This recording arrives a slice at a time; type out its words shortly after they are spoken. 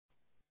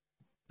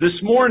This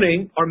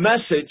morning, our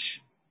message,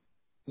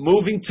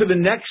 moving to the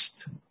next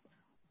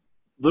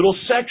little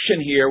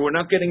section here, we're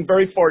not getting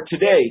very far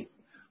today,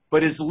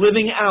 but is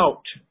living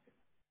out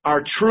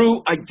our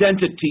true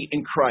identity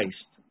in Christ.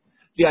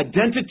 The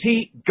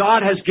identity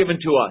God has given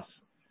to us.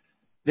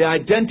 The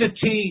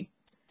identity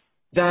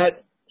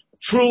that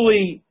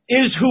truly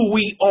is who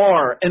we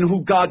are and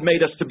who God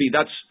made us to be.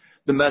 That's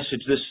the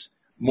message this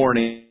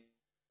morning.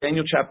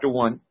 Daniel chapter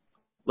 1.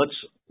 Let's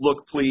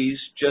look, please,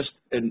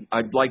 and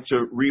I'd like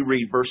to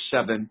reread verse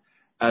 7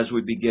 as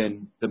we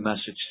begin the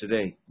message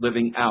today.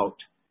 Living out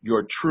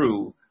your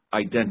true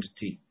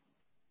identity.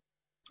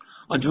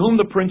 Unto whom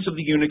the prince of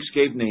the eunuchs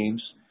gave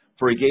names,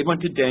 for he gave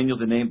unto Daniel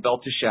the name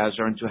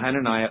Belteshazzar, and to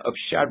Hananiah of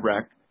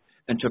Shadrach,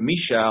 and to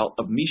Mishael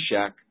of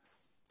Meshach,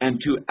 and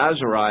to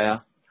Azariah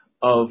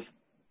of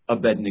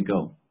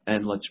Abednego.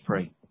 And let's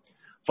pray.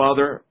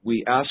 Father,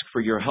 we ask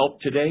for your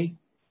help today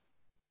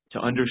to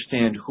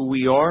understand who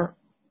we are,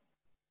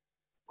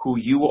 who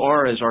you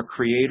are as our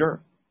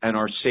Creator and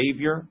our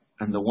Savior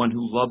and the one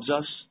who loves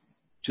us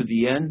to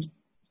the end.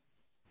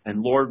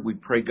 And Lord, we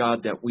pray,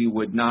 God, that we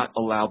would not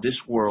allow this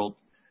world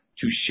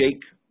to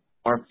shake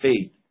our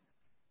faith,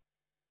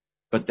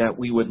 but that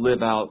we would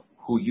live out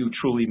who you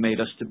truly made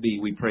us to be.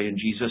 We pray in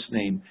Jesus'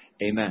 name,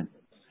 amen.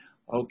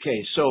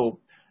 Okay, so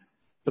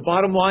the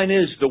bottom line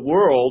is the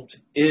world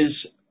is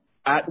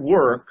at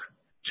work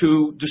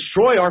to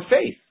destroy our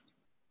faith.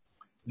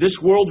 This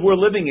world we're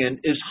living in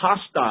is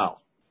hostile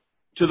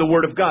to the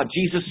Word of God.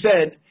 Jesus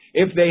said,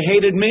 if they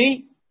hated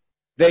me,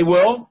 they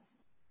will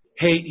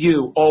hate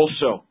you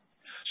also.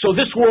 So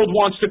this world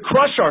wants to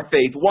crush our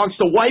faith, wants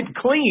to wipe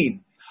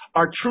clean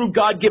our true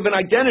God-given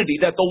identity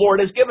that the Lord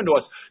has given to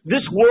us.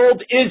 This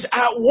world is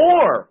at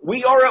war.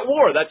 We are at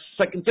war.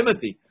 That's 2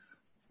 Timothy.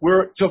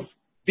 We're to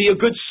be a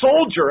good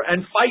soldier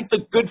and fight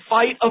the good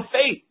fight of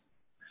faith.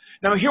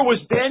 Now here was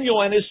Daniel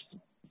and his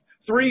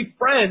 3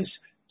 friends,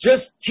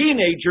 just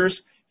teenagers,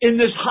 in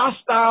this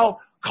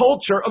hostile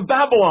culture of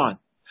Babylon.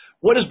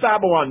 What does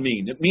Babylon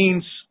mean? It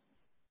means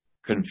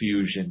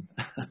confusion.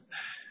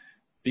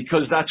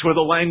 Because that's where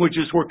the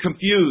languages were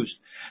confused.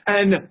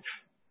 And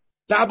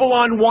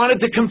Babylon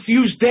wanted to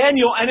confuse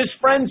Daniel and his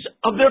friends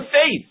of their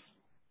faith.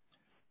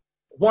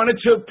 Wanted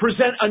to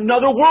present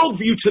another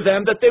worldview to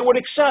them that they would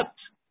accept.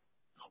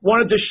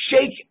 Wanted to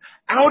shake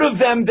out of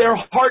them their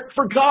heart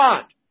for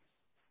God.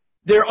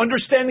 Their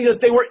understanding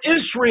that they were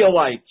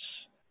Israelites.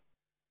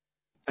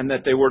 And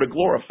that they were to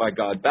glorify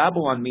God.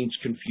 Babylon means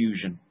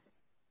confusion.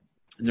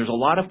 And there's a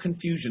lot of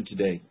confusion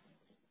today.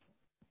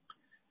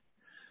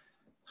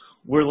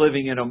 We're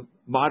living in a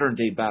modern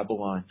day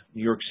Babylon,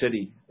 New York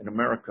City, in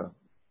America.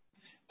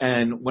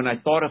 And when I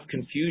thought of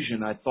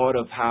confusion, I thought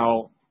of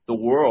how the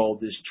world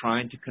is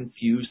trying to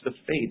confuse the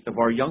faith of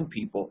our young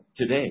people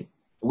today.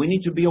 We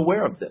need to be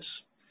aware of this.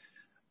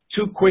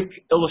 2 quick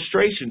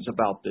illustrations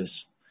about this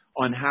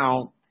on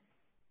how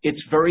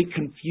it's very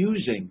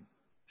confusing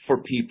for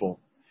people.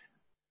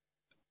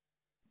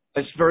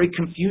 It's very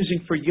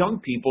confusing for young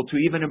people to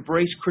even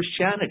embrace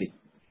Christianity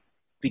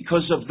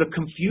because of the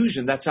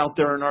confusion that's out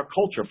there in our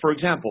culture. For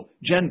example,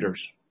 genders.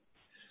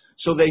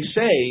 So they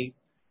say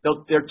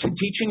they're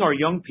teaching our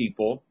young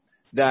people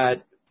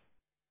that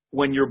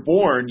when you're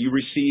born, you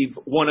receive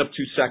one of 2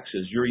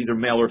 sexes. You're either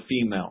male or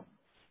female.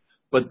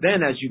 But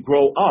then as you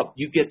grow up,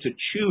 you get to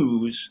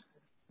choose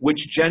which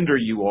gender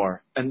you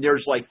are. And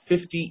there's like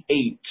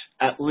 58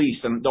 at least.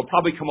 And they'll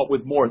probably come up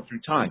with more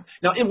through time.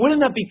 Now,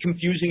 wouldn't that be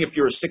confusing if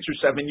you're a 6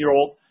 or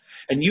 7-year-old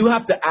and you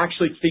have to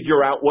actually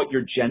figure out what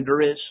your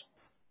gender is?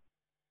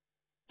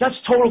 That's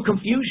total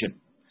confusion.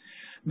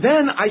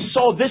 Then I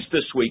saw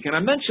this week, and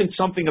I mentioned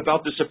something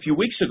about this a few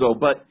weeks ago,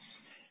 but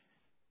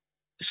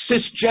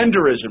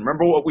cisgenderism.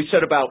 Remember what we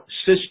said about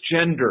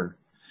cisgender?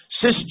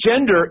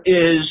 Cisgender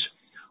is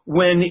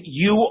when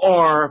you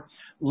are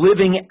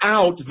living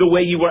out the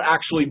way you were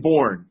actually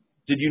born.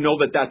 Did you know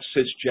that that's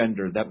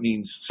cisgender? That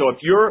means, so if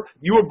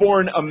you were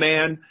born a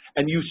man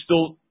and you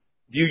still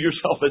view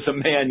yourself as a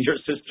man, you're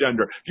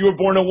cisgender. If you were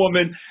born a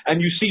woman and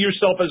you see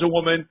yourself as a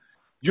woman,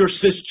 you're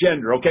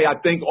cisgender. Okay,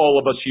 I think all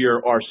of us here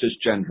are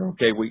cisgender.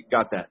 Okay, we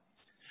got that.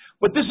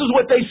 But this is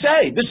what they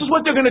say. This is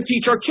what they're going to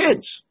teach our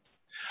kids.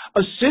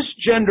 A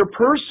cisgender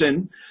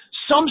person,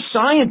 some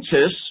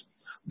scientists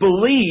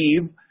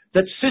believe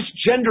that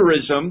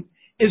cisgenderism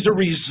is a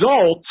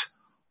result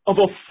of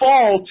a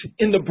fault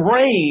in the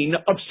brain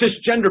of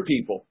cisgender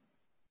people.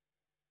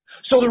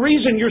 So the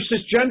reason you're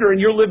cisgender and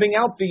you're living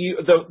out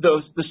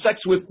the sex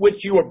with which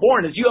you were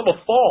born is you have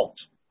a fault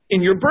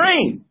in your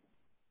brain.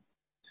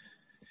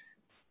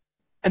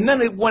 And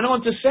then it went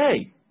on to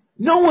say,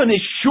 no one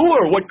is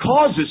sure what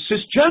causes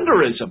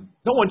cisgenderism.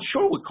 No one's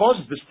sure what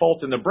causes this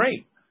fault in the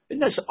brain. Isn't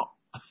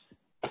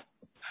that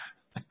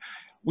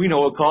we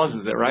know what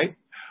causes it, right?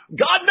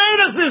 God made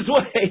us this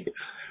way.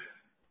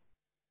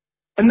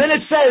 And then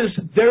it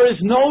says, there is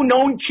no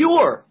known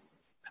cure.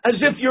 As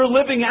if you're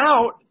living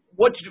out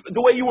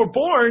the way you were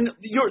born,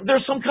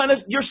 there's some kind of,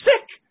 you're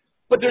sick.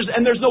 But there's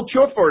no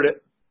cure for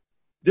it.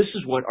 This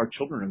is what our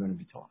children are going to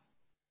be taught.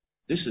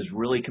 This is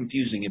really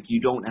confusing if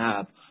you don't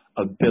have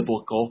a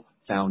biblical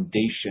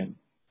foundation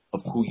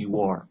of who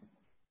you are.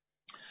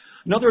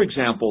 Another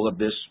example of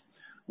this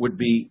would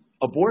be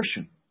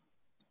abortion.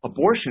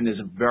 Abortion is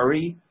a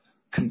very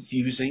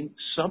confusing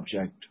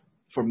subject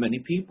for many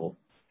people.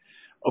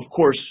 Of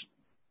course,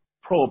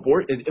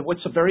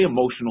 it's a very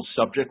emotional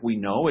subject. We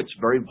know it's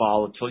very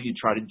volatile. You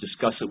try to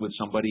discuss it with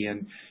somebody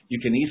and you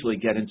can easily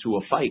get into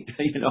a fight,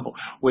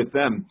 with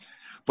them.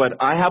 But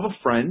I have a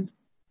friend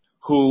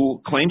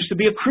who claims to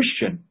be a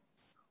Christian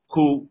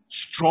who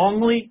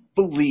strongly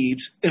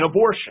believes in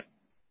abortion.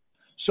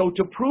 So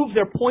to prove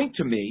their point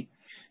to me,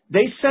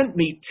 they sent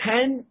me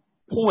 10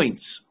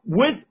 points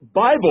with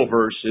Bible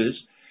verses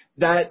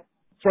that,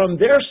 from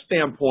their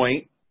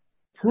standpoint,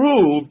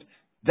 proved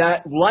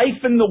that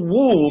life in the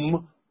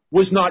womb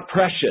was not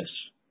precious.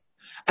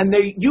 And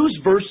they use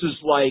verses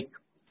like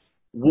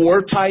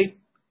war type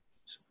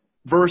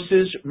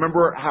verses.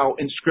 Remember how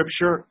in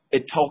Scripture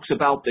it talks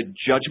about the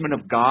judgment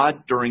of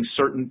God during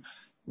certain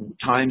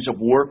times of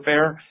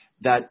warfare,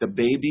 that the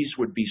babies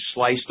would be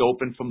sliced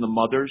open from the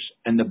mothers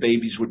and the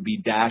babies would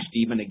be dashed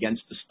even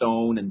against the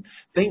stone and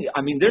things.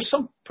 I mean, there's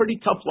some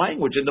pretty tough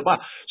language in the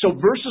Bible. So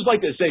verses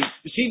like this say,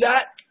 you see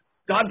that?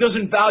 God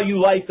doesn't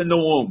value life in the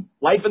womb.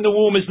 Life in the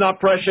womb is not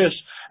precious,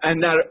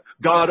 and that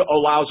God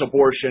allows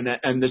abortion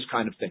and this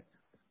kind of thing.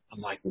 I'm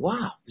like,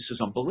 wow, this is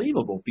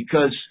unbelievable,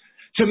 because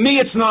to me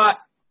it's not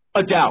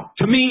a doubt.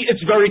 To me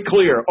it's very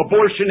clear.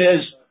 Abortion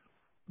is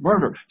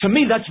murder. To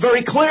me that's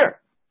very clear.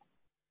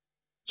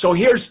 So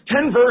here's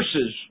 10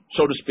 verses,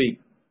 so to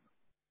speak,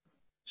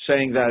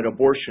 saying that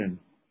abortion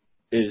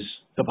is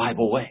the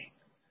Bible way.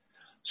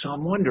 So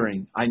I'm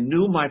wondering, I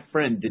knew my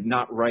friend did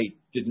not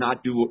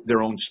do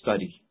their own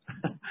study.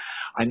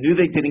 I knew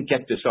they didn't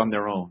get this on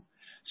their own.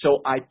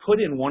 So I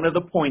put in one of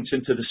the points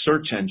into the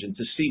search engine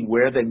to see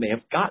where they may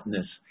have gotten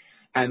this.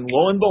 And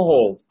lo and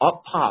behold,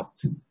 up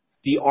popped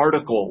the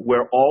article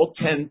where all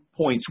 10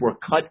 points were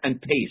cut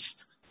and paste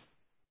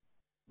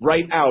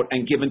right out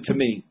and given to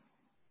me.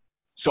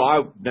 So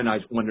I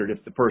wondered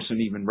if the person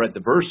even read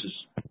the verses,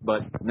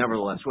 but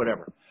nevertheless,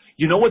 whatever.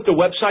 You know what the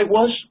website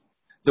was?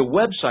 The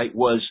website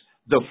was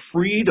the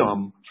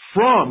Freedom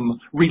from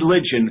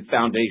Religion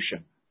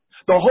Foundation.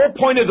 The whole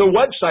point of the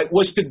website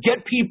was to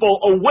get people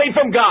away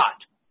from God.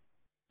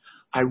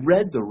 I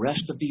read the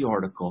rest of the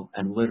article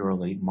and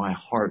literally my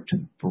heart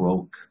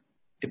broke.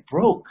 It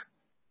broke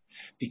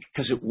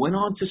because it went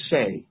on to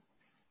say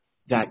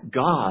that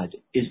God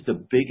is the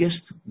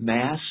biggest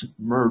mass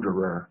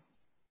murderer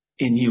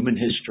in human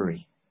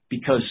history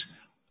because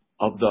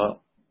of the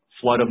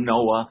flood of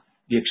Noah,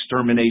 the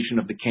extermination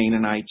of the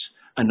Canaanites,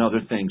 and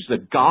other things.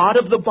 The God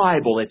of the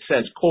Bible, it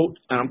says, quote,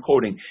 and I'm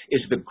quoting,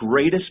 is the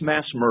greatest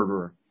mass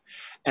murderer.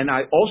 And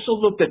I also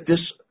looked at this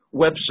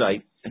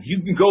website, and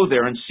you can go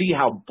there and see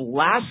how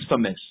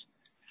blasphemous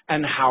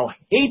and how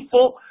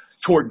hateful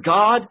toward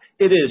God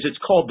it is. It's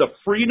called the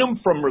Freedom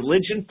from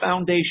Religion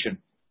Foundation.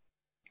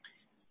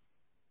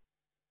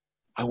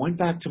 I went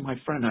back to my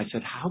friend. I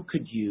said, how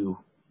could you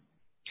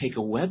take a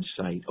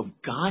website of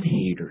God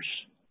haters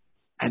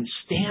and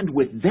stand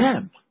with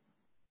them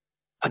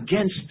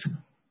against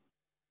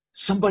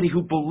somebody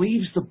who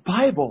believes the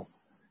Bible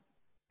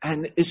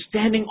and is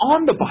standing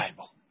on the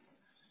Bible?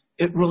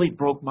 It really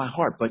broke my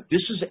heart. But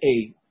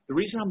the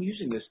reason I'm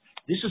using this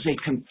is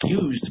a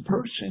confused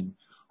person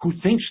who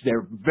thinks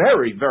they're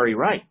very, very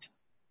right.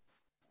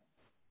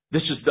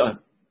 This is the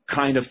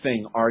kind of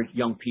thing our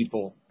young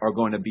people are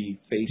going to be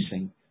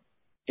facing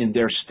in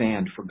their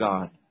stand for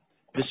God.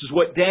 This is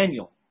what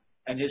Daniel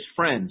and his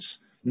friends,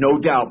 no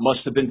doubt,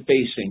 must have been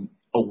facing,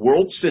 a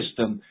world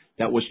system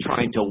that was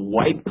trying to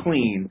wipe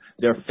clean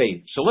their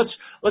faith. So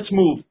let's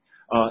move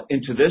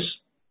into this.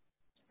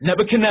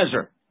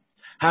 Nebuchadnezzar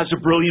has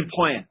a brilliant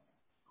plan.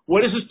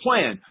 What is his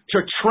plan? To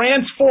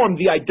transform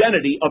the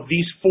identity of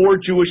these 4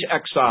 Jewish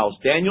exiles,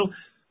 Daniel,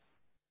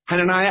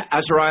 Hananiah,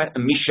 Azariah,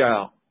 and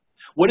Mishael.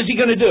 What is he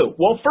going to do?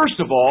 Well, first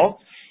of all,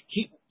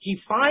 he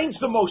finds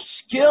the most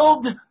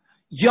skilled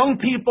young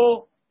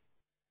people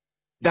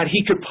that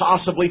he could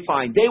possibly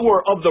find. They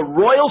were of the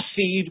royal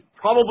seed,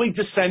 probably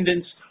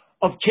descendants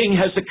of King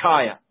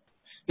Hezekiah.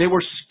 They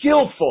were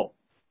skillful.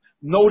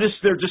 Notice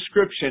their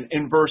description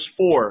in verse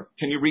 4.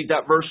 Can you read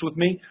that verse with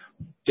me?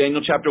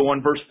 Daniel chapter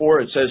 1, verse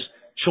 4. It says,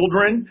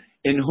 children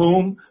in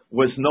whom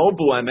was no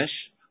blemish,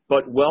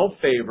 but well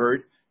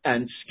favored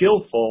and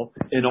skillful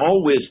in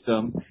all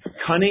wisdom,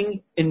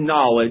 cunning in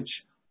knowledge,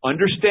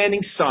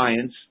 understanding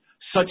science,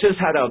 such as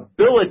had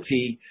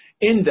ability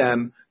in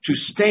them to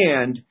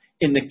stand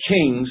in the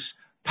king's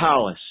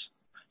palace.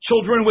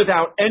 Children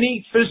without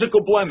any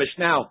physical blemish.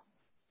 Now,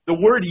 the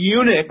word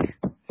eunuch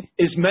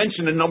is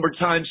mentioned a number of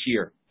times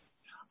here.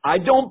 I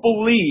don't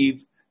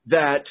believe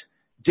that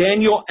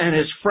Daniel and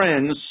his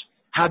friends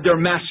had their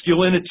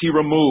masculinity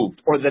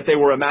removed or that they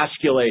were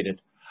emasculated.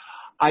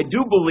 I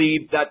do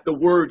believe that the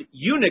word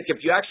eunuch, if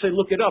you actually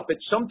look it up,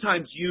 it's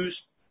sometimes used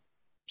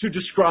to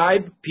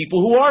describe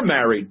people who are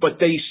married, but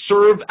they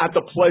serve at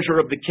the pleasure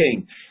of the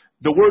king.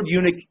 The word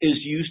eunuch is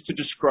used to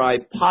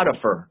describe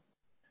Potiphar.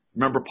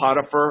 Remember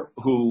Potiphar,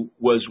 who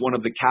was one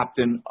of the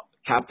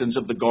captains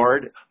of the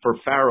guard for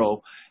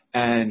Pharaoh,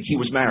 And he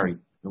was married.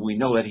 And we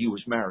know that he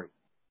was married.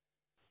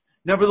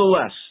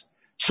 Nevertheless,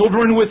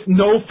 children with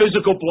no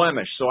physical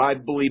blemish. So I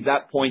believe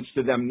that points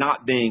to them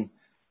not being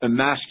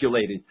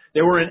emasculated.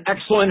 They were in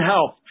excellent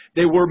health.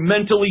 They were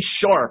mentally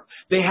sharp.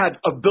 They had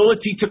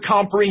ability to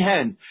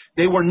comprehend.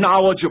 They were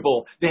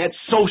knowledgeable. They had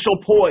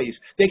social poise.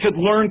 They could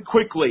learn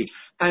quickly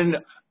and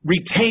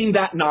retain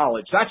that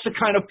knowledge. That's the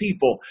kind of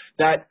people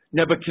that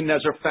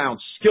Nebuchadnezzar found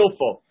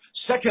skillful.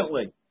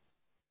 Secondly,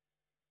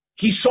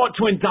 he sought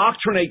to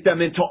indoctrinate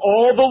them into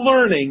all the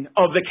learning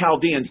of the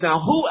Chaldeans. Now,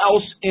 who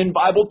else in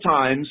Bible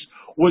times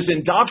was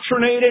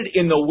indoctrinated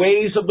in the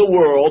ways of the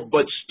world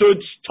but stood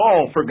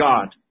tall for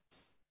God?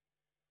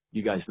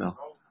 You guys know.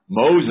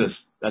 Moses.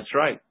 That's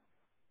right.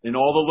 In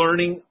all the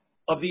learning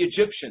of the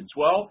Egyptians.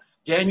 Well,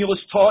 Daniel is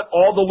taught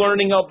all the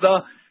learning of the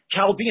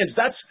Chaldeans.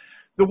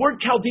 The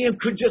word Chaldean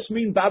could just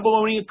mean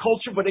Babylonian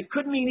culture, but it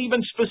could mean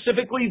even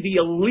specifically the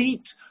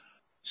elite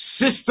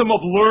system of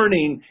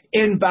learning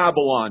in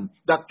Babylon.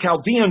 The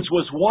Chaldeans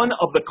was one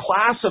of the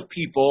class of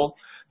people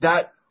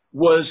that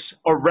was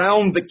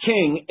around the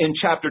king in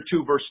chapter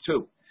 2, verse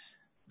 2.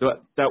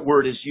 That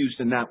word is used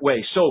in that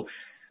way. So,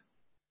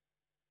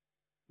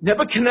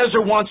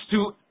 Nebuchadnezzar wants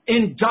to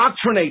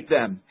indoctrinate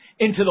them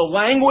into the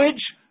language,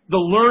 the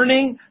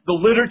learning, the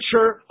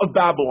literature of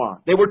Babylon.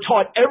 They were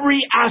taught every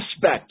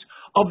aspect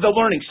of the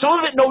learning. Some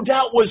of it, no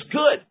doubt, was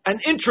good and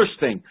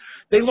interesting.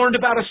 They learned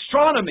about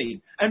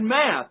astronomy and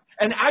math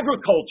and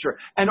agriculture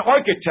and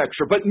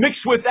architecture, but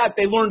mixed with that,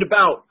 they learned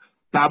about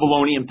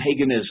Babylonian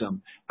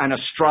paganism and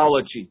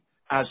astrology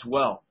as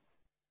well.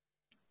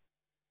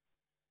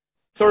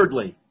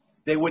 Thirdly,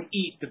 they would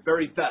eat the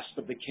very best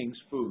of the king's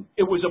food.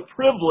 It was a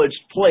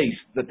privileged place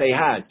that they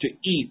had to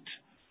eat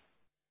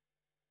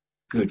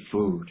good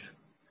food.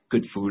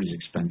 Good food is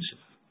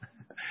expensive,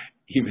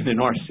 even in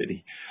our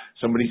city.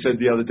 Somebody said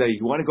the other day,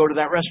 you want to go to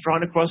that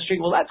restaurant across the street?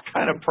 Well, that's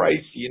kind of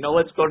pricey.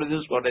 Let's go to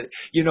this one.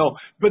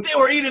 But they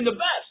were eating the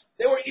best.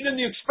 They were eating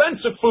the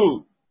expensive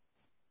food.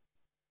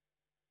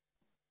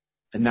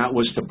 And that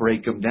was to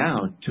break them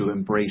down, to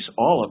embrace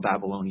all of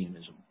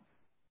Babylonianism.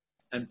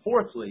 And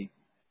fourthly,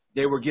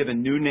 they were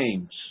given new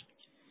names.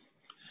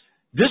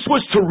 This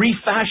was to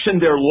refashion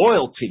their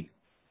loyalty.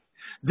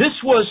 This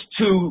was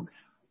to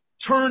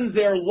turn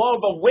their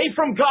love away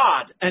from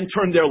God and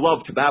turn their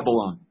love to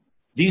Babylon.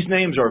 These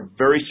names are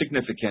very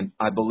significant,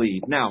 I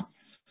believe. Now,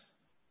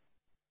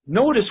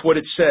 notice what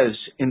it says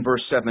in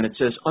verse 7. It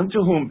says, unto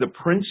whom the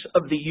prince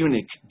of the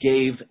eunuch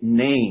gave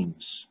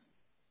names.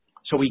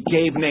 So he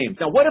gave names.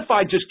 Now, what if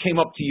I just came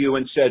up to you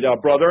and said,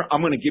 brother,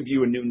 I'm going to give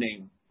you a new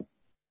name.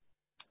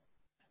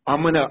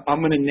 I'm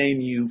going to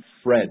name you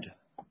Fred.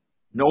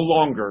 No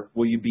longer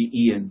will you be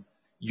Ian.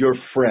 You're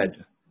Fred.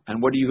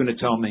 And what are you going to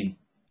tell me?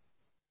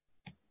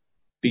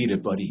 Beat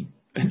it, buddy.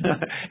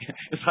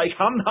 It's like,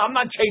 I'm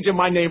not changing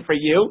my name for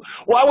you.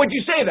 Why would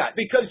you say that?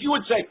 Because you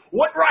would say,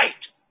 what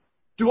right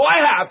do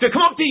I have to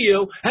come up to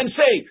you and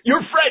say, you're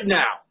Fred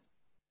now?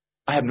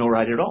 I have no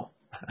right at all.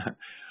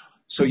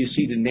 So you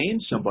see, to name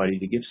somebody,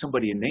 to give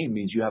somebody a name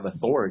means you have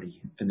authority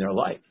in their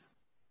life.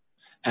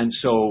 And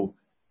so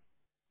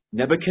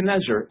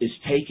Nebuchadnezzar is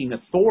taking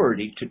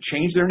authority to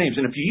change their names.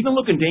 And if you even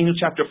look in Daniel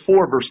chapter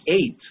 4, verse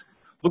 8,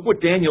 look what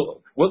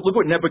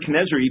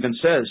Nebuchadnezzar even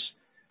says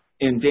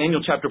in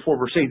Daniel chapter 4,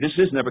 verse 8. This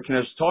is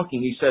Nebuchadnezzar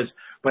talking. He says,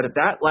 but at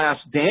that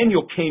last,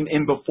 Daniel came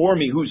in before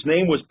me, whose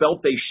name was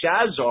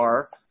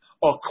Belteshazzar,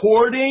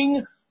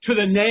 according to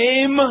the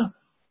name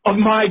of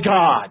my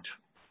God.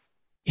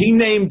 He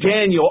named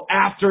Daniel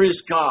after his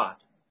God.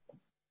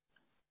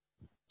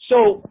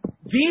 So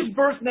these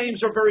birth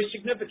names are very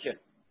significant.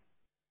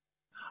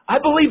 I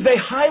believe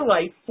they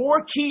highlight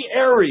four key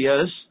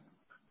areas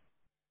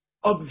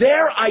of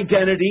their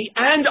identity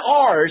and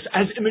ours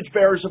as image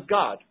bearers of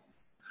God.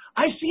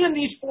 I see in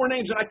these four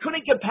names, and I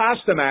couldn't get past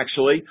them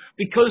actually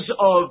because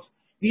of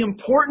the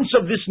importance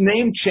of this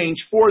name change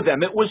for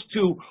them. It was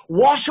to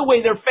wash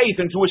away their faith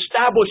and to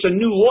establish a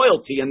new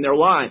loyalty in their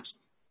lives.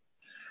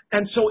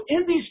 And so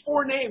in these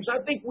four names,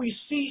 I think we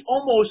see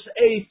almost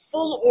a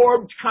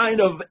full-orbed kind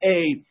of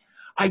a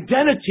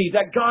identity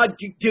that God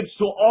gives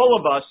to all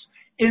of us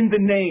in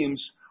the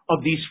names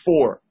of these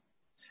four.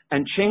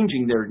 And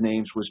changing their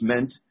names was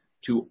meant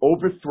to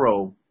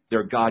overthrow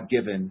their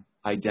God-given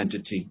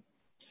identity.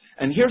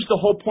 And here's the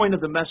whole point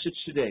of the message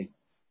today,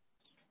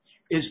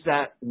 is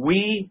that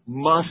we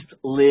must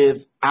live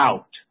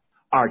out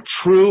our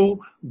true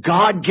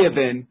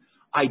God-given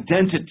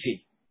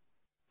identity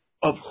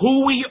of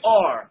who we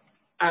are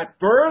at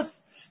birth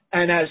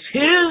and as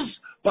His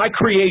by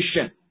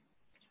creation.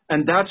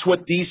 And that's what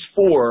these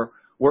four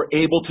were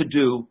able to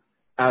do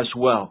as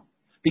well.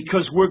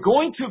 Because we're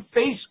going to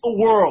face a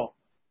world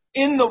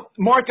in the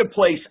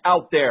marketplace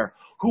out there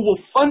who will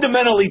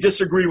fundamentally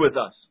disagree with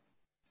us.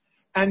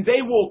 And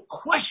they will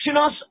question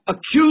us,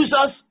 accuse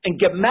us, and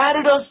get mad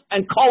at us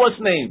and call us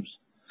names.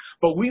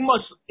 But we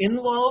must, in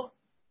love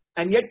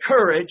and yet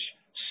courage,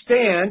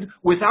 stand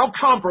without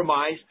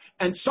compromise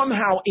and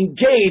somehow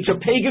engage a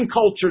pagan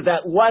culture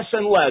that less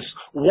and less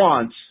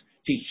wants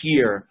to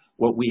hear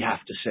what we have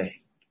to say.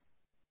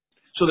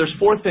 So there's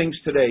four things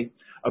today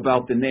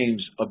about the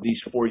names of these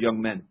four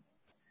young men.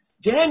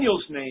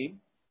 Daniel's name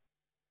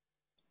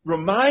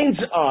reminds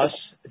us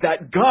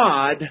that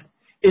God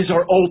is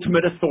our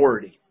ultimate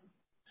authority.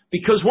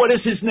 Because what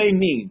does his name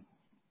mean?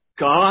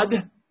 God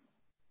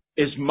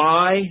is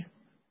my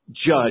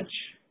judge.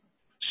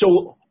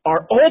 So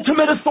our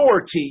ultimate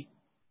authority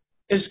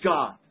is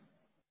God.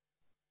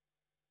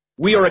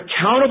 We are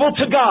accountable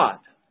to God.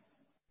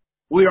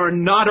 We are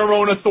not our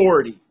own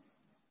authority.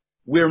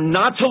 We're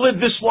not to live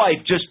this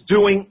life just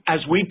doing as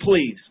we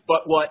please,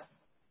 but what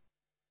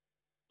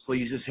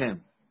pleases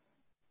him.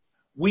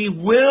 We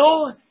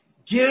will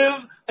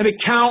give an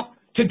account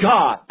to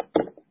God.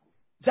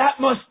 That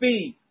must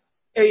be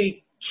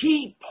a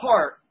key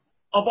part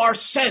of our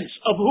sense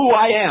of who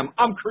I am.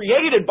 I'm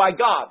created by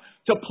God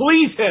to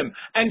please him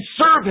and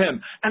serve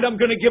him, and I'm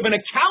going to give an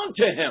account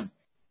to him.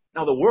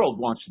 Now, the world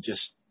wants to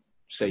just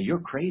say, you're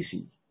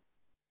crazy.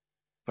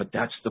 But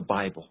that's the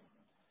Bible.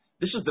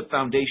 This is the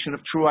foundation of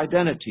true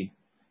identity.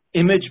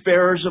 Image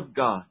bearers of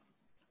God.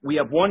 We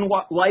have one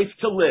life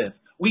to live.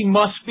 We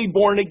must be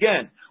born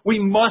again. We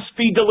must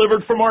be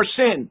delivered from our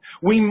sin.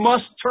 We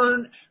must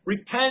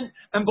repent,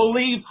 and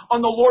believe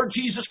on the Lord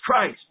Jesus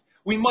Christ.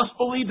 We must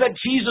believe that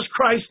Jesus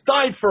Christ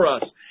died for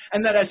us,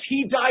 and that as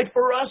he died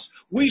for us,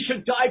 we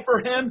should die for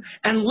him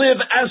and live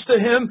as to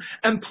him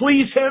and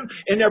please him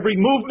in every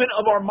movement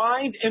of our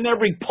mind, in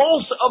every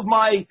pulse of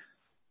my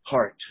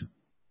heart.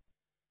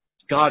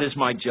 God is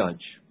my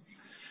judge.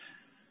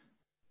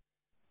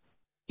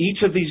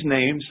 Each of these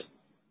names,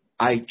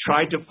 I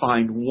tried to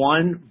find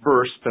one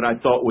verse that I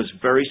thought was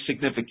very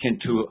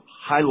significant to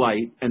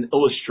highlight and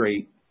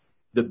illustrate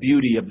the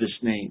beauty of this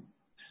name.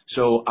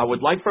 So I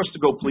would like for us to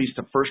go, please,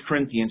 to 1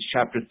 Corinthians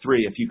chapter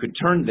 3. If you could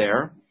turn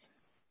there.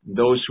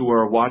 Those who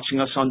are watching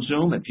us on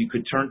Zoom, if you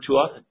could turn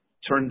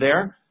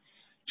there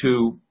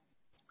to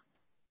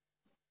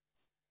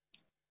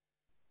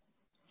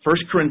 1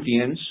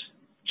 Corinthians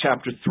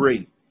chapter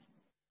 3.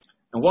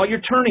 And while you're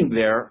turning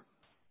there,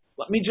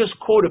 let me just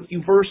quote a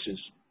few verses.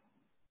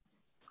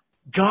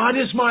 God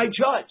is my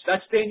judge.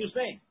 That's Daniel's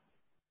name.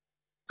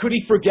 Could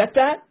he forget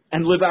that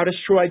and live out his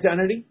true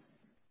identity?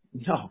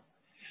 No.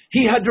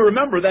 He had to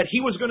remember that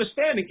he was going to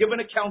stand and give an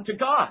account to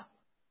God.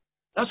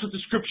 That's what the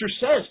scripture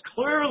says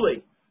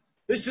clearly.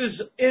 This is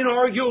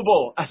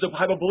inarguable as a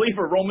Bible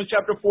believer. Romans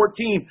chapter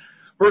 14,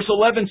 verse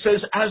 11 says,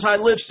 as I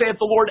live, saith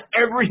the Lord,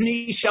 every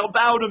knee shall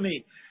bow to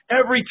me.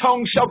 Every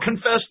tongue shall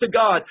confess to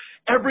God.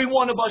 Every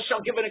one of us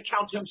shall give an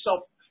account to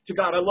himself to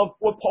God. I love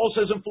what Paul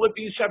says in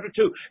Philippians chapter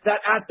 2,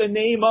 that at the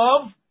name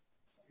of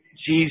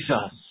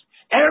Jesus,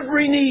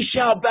 every knee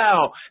shall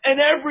bow and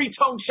every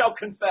tongue shall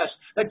confess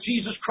that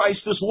Jesus Christ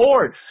is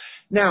Lord.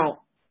 Now,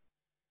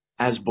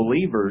 as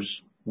believers,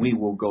 we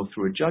will go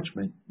through a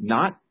judgment,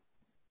 not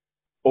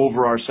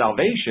over our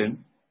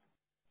salvation,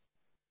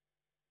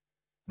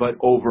 but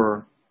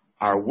over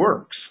our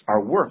works.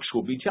 Our works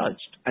will be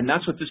judged. And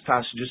that's what this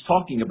passage is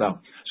talking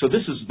about. So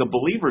this is the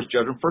believer's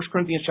judgment. 1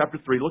 Corinthians chapter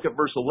 3, look at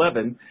verse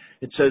 11.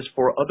 It says,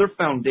 for other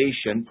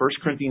foundation, 1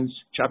 Corinthians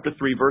chapter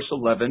 3, verse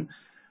 11,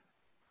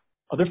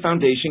 other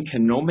foundation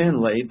can no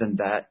man lay than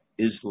that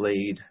is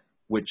laid,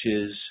 which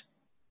is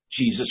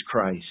Jesus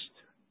Christ.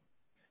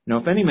 Now,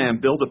 if any man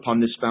build upon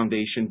this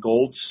foundation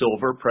gold,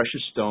 silver,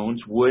 precious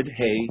stones, wood,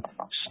 hay,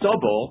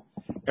 stubble,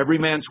 every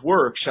man's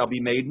work shall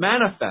be made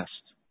manifest.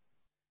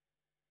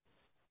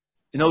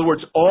 In other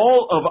words,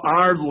 all of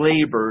our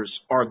labors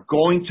are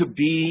going to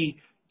be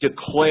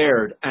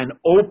declared and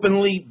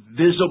openly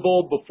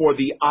visible before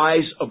the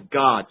eyes of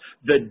God.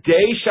 The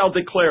day shall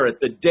declare it,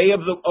 the day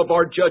of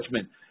our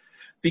judgment.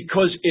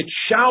 Because it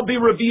shall be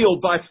revealed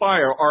by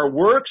fire. Our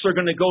works are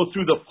going to go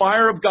through the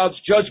fire of God's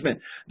judgment.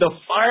 The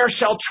fire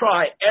shall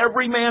try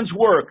every man's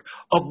work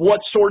of what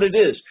sort it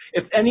is.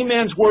 If any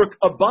man's work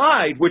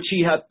abide, which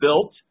he hath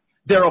built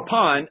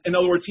thereupon, in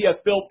other words, he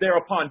hath built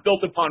thereupon,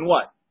 built upon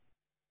what?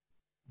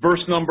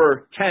 Verse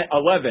number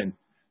 11,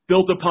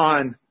 built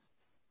upon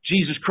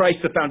Jesus Christ,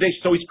 the foundation.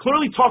 So he's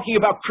clearly talking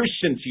about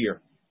Christians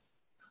here.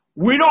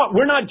 We're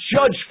not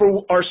judged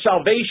for our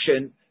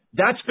salvation.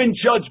 That's been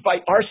judged by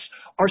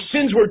our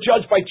sins were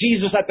judged by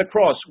Jesus at the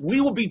cross.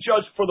 We will be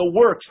judged for the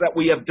works that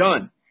we have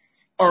done.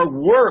 Our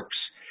works,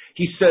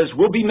 he says,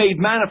 will be made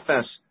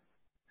manifest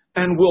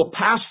and will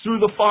pass through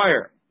the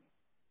fire.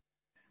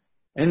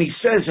 And he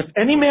says, if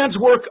any man's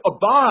work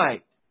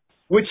abide,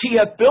 which he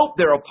hath built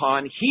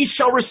thereupon, he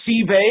shall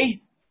receive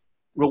a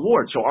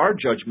reward. So our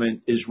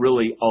judgment is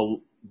really a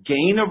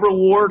gain of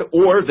reward,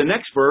 or the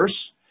next verse,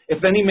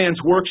 if any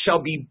man's work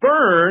shall be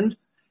burned,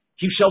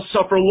 he shall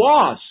suffer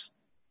loss.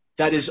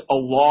 That is a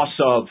loss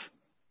of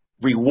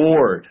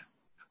reward.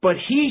 But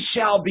he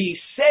shall be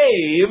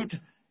saved,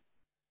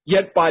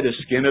 yet by the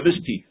skin of his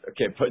teeth.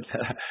 Okay, but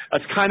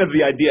that's kind of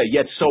the idea,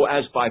 yet so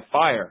as by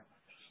fire.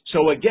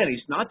 So again,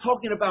 he's not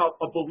talking about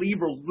a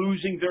believer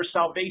losing their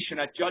salvation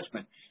at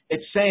judgment.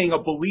 It's saying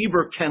a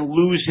believer can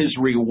lose his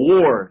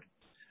reward.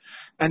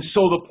 And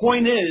so the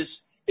point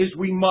is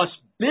we must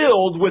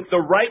build with the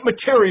right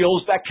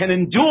materials that can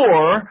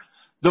endure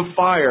the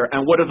fire.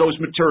 And what are those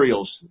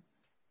materials?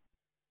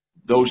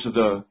 Those are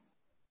the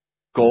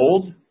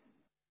gold,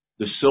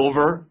 The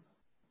silver,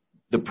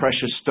 the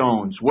precious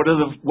stones. What are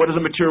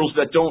the materials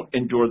that don't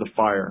endure the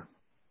fire?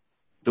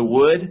 The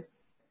wood,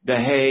 the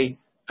hay,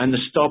 and the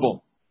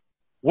stubble.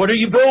 What are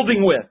you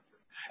building with?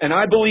 And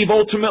I believe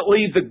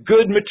ultimately the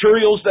good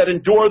materials that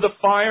endure the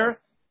fire,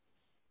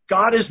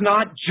 God is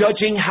not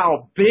judging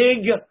how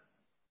big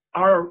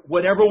our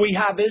whatever we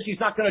have is. He's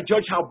not going to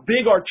judge how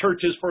big our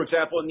church is, for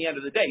example, in the end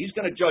of the day. He's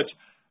going to judge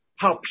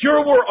how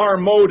pure were our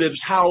motives,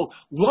 how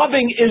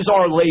loving is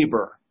our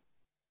labor.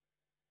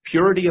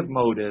 Purity of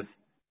motive,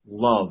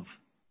 love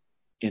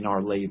in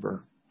our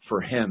labor for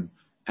Him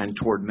and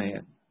toward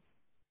man.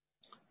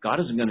 God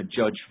isn't going to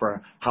judge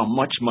for how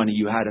much money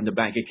you had in the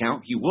bank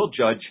account. He will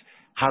judge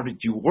how did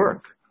you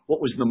work?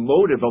 What was the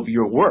motive of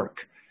your work?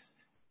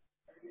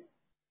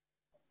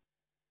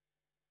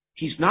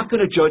 He's not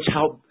going to judge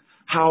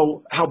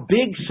how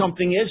big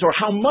something is or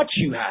how much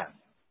you have.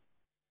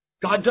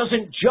 God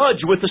doesn't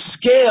judge with a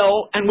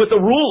scale and with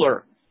a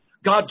ruler.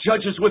 God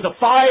judges with a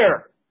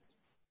fire.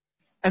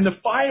 And the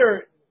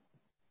fire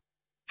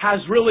has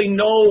really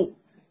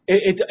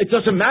it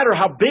doesn't matter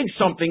how big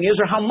something is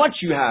or how much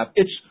you have.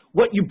 It's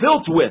what you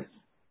built with.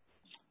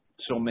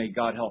 So may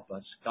God help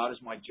us. God is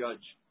my judge.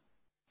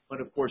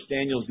 But of course,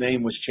 Daniel's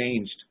name was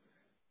changed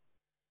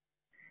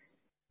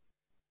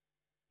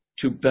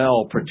to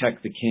Bel,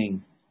 protect the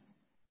king.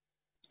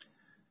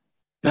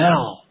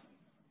 Bel,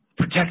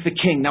 protect the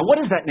king. Now, what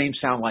does that name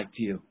sound like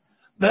to you?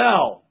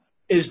 Bel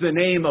is the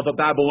name of a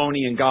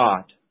Babylonian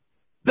god.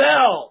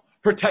 Bel,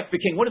 protect the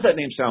king. What does that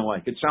name sound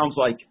like? It sounds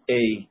like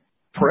a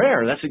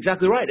prayer. That's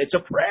exactly right. It's a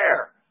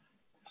prayer.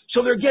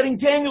 So they're getting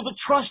Daniel to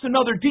trust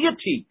another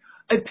deity,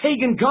 a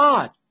pagan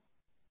god.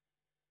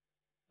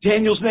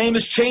 Daniel's name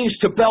is changed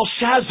to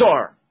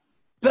Belshazzar.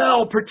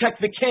 Bel, protect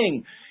the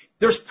king.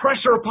 There's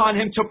pressure upon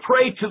him to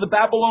pray to the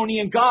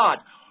Babylonian god.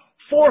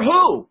 For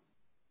who?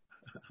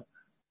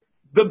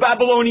 The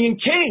Babylonian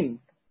king.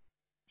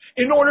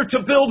 In order to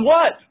build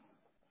what?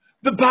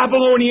 The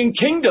Babylonian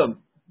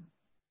kingdom.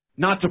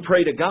 Not to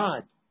pray to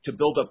God, to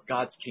build up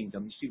God's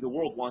kingdom. You see, the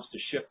world wants to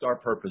shift our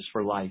purpose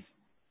for life.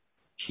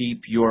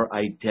 Keep your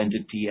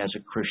identity as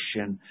a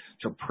Christian,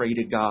 to pray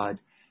to God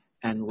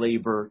and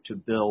labor to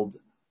build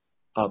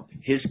up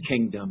His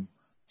kingdom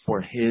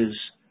for His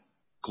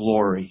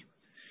glory.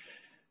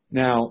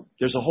 Now,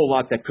 there's a whole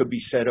lot that could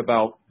be said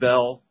about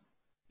Bel.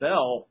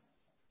 Bel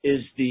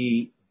is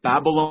the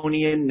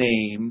Babylonian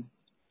name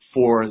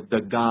for the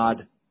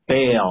god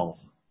Baal.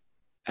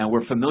 And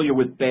we're familiar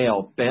with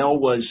Baal. Baal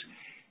was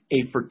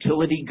a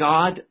fertility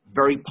god,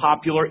 very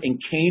popular in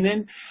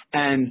Canaan.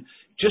 And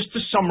just to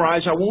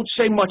summarize, I won't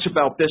say much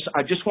about this.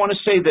 I just want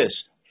to say this.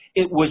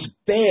 It was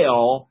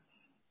Baal,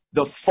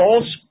 the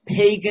false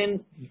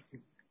pagan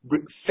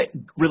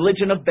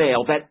religion of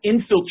Baal that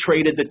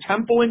infiltrated the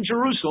temple in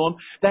Jerusalem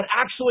that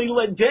actually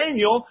led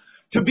Daniel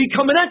to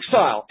become an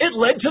exile. It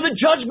led to the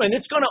judgment.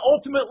 It's going to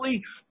ultimately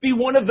be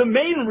one of the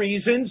main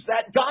reasons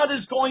that God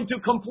is going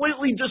to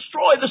completely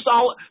destroy the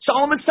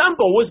Solomon's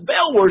temple, was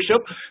Baal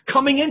worship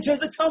coming into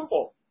the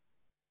temple.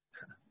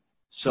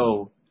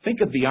 So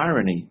think of the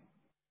irony.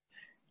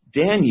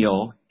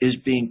 Daniel is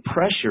being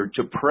pressured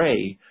to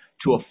pray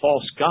to a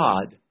false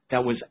god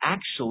that was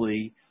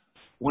actually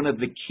one of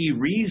the key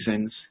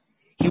reasons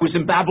he was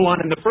in Babylon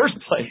in the first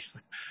place.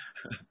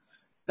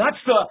 That's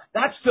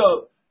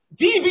the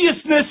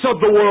deviousness of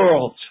the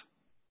world.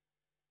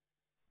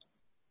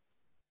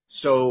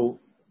 So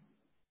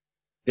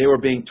they were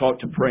being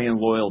taught to pray in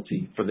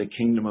loyalty for the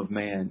kingdom of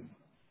man.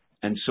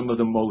 And some of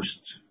the most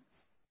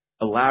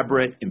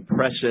elaborate,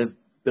 impressive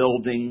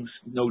buildings,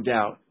 no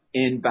doubt,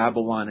 in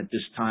Babylon at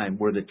this time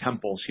were the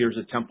temples. Here's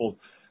a temple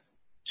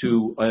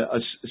to a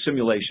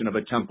simulation of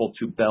a temple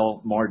to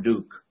Bel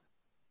Marduk,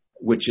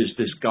 which is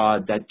this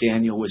god that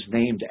Daniel was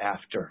named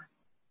after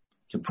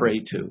to pray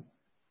to.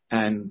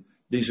 And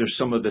these are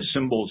some of the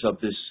symbols of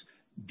this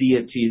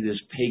deity, this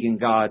pagan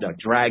god, a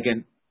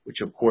dragon, which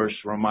of course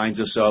reminds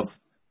us of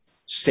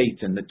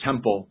Satan, the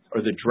temple,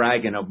 or the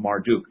dragon of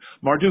Marduk.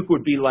 Marduk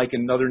would be like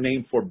another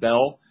name for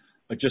Bel,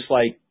 just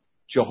like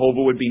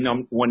Jehovah would be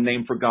one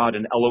name for God,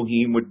 and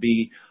Elohim would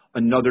be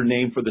another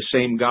name for the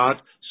same God.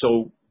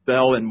 So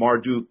Bel and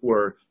Marduk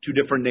were two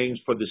different names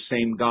for the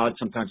same God.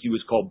 Sometimes he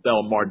was called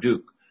Bel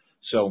Marduk.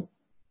 So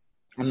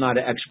I'm not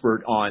an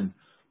expert on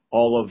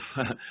all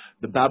of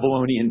the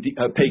Babylonian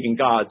pagan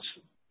gods,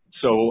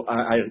 so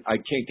I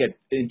can't get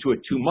into it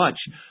too much.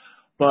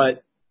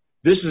 But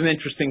this is an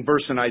interesting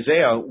verse in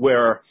Isaiah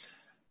where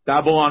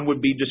Babylon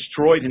would be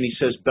destroyed, and he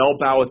says, Bel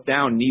boweth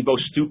down, Nebo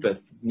stoopeth.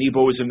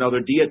 Nebo is another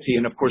deity,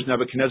 and of course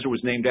Nebuchadnezzar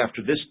was named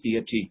after this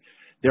deity.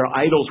 Their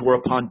idols were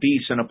upon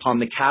beasts and upon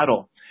the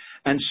cattle.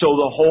 And so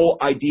the whole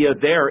idea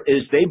there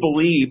is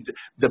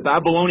the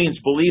Babylonians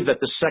believed that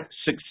the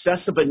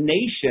success of a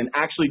nation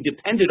actually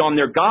depended on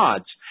their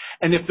gods.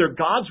 And if their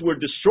gods were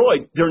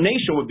destroyed, their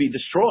nation would be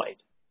destroyed.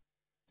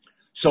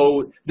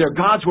 So their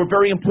gods were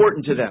very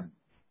important to them.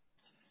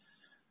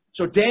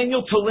 So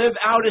Daniel, to live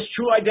out his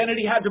true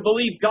identity, had to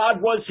believe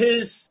God was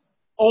his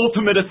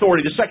ultimate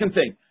authority. The second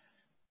thing,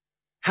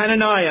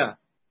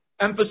 Hananiah,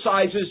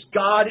 emphasizes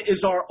God is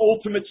our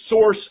ultimate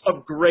source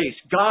of grace.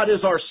 God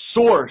is our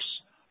source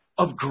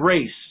of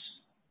grace.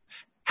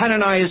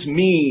 Hananiah's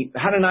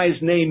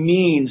name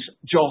means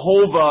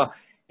Jehovah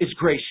is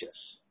gracious.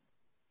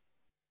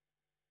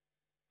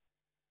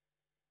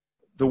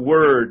 The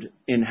word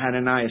in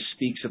Hananiah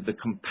speaks of the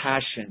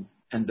compassion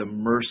and the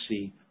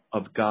mercy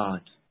of God.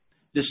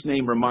 This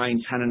name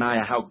reminds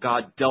Hananiah how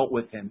God dealt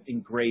with him in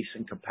grace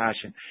and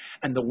compassion.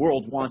 And the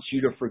world wants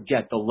you to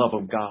forget the love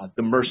of God,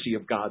 the mercy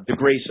of God, the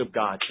grace of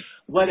God.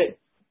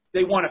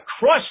 They want to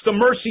crush the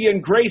mercy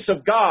and grace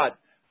of God,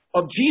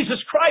 of Jesus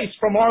Christ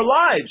from our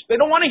lives. They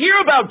don't want to hear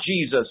about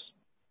Jesus.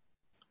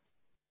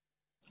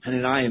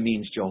 Hananiah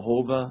means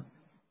Jehovah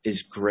is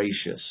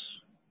gracious.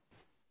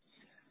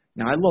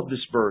 Now, I love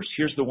this verse.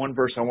 Here's the one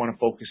verse I want to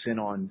focus in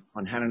on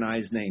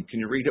Hananiah's name. Can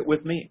you read it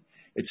with me?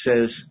 It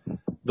says,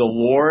 the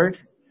Lord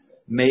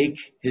make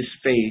his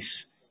face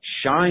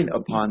shine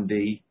upon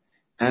thee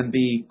and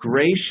be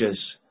gracious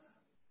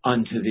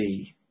unto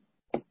thee.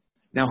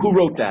 Now, who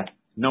wrote that?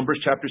 Numbers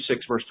chapter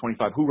 6, verse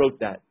 25. Who wrote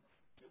that?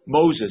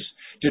 Moses.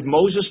 Did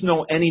Moses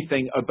know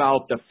anything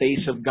about the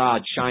face of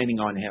God shining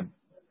on him?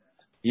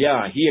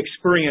 Yeah, he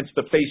experienced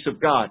the face of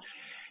God.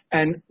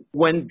 And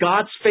when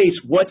God's face,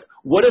 what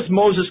does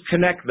Moses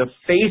connect? The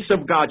face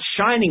of God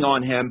shining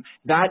on him,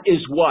 that is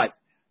what?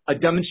 A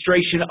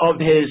demonstration of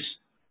his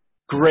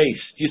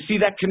grace. Do you see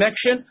that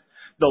connection?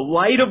 The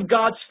light of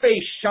God's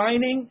face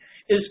shining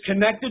is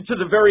connected to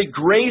the very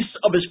grace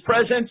of his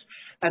presence.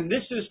 And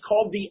this is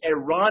called the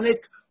Aaronic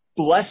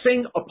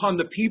blessing upon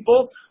the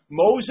people.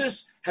 Moses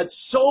had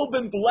so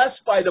been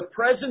blessed by the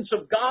presence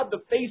of God,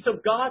 the face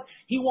of God,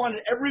 he wanted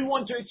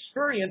everyone to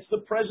experience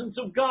the presence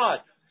of God.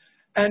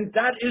 And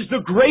that is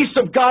the grace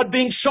of God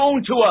being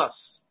shown to us.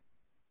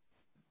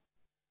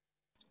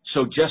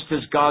 So just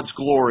as God's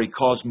glory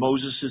caused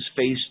Moses'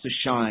 face to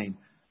shine,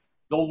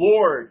 the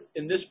Lord,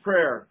 in this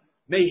prayer,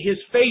 may his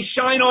face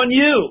shine on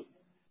you.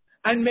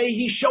 And may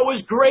he show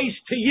his grace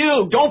to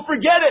you. Don't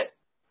forget it.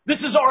 This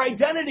is our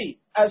identity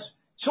as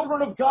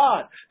children of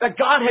God. That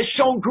God has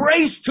shown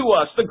grace to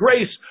us, the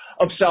grace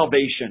of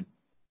salvation.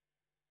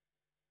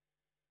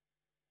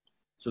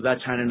 So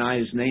that's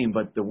Hananiah's name,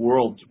 but the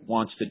world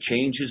wants to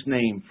change his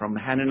name from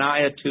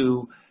Hananiah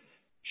to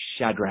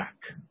Shadrach.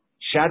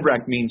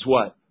 Shadrach means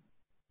what?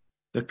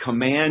 The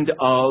command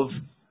of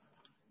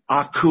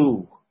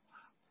Aku.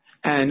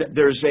 And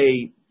there's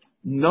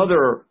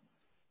another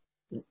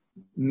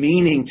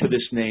meaning to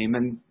this name,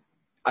 and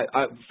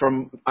I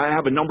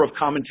have a number of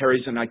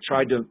commentaries, and I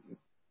tried to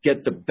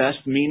get the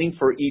best meaning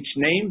for each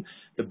name.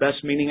 The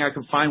best meaning I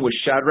could find was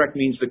Shadrach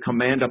means the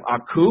command of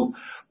Aku,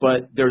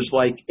 but there's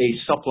like a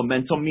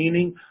supplemental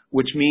meaning,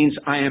 which means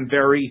I am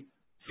very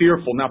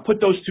fearful. Now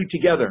put those two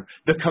together.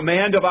 The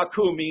command of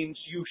Aku means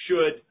you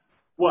should,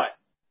 what?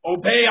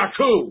 Obey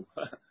Aku.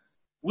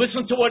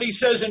 Listen to what he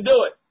says and do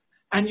it.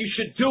 And you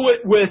should do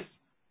it with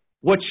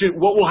what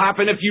will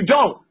happen if you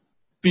don't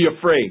be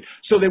afraid.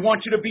 So they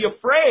want you to be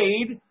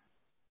afraid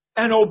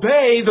and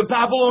obey the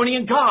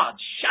Babylonian gods.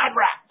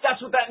 Shadrach.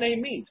 That's what that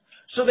name means.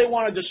 So they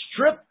wanted to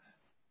strip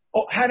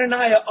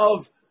Hananiah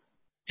of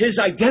his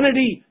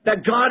identity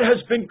that God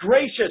has been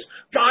gracious.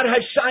 God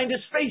has shined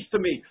his face to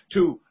me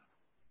to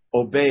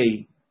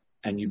obey.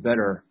 And you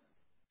better,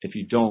 if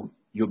you don't,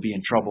 you'll be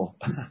in trouble.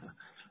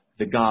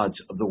 The gods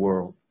of the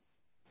world.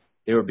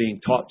 They were being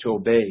taught to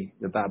obey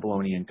the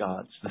Babylonian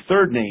gods. The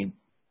third name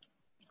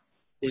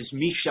is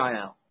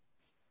Mishael.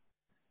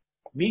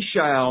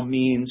 Mishael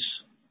means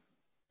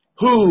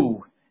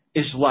who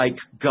is like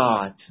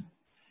God.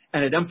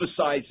 And it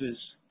emphasizes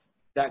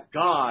that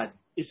God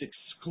is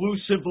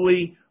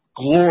exclusively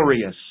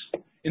glorious.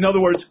 In other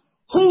words,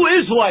 who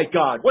is like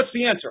God? What's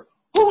the answer?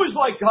 Who is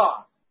like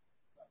God?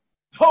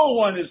 No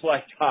one is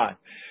like God.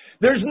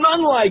 There's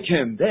none like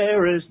him.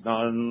 There is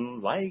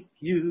none like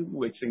you.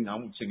 Wait,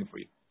 I'm singing for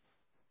you.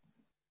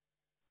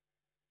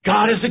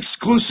 God is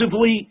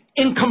exclusively,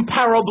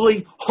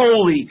 incomparably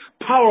holy,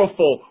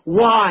 powerful,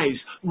 wise,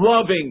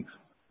 loving,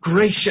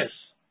 gracious.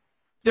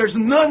 There's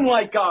none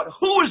like God.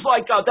 Who is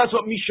like God? That's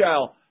what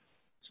Mishael's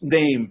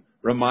name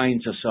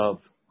reminds us of.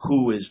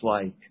 Who is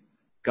like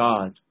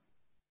God?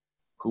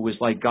 Who is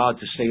like God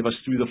to save us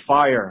through the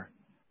fire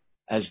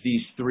as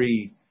these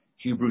three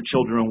Hebrew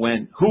children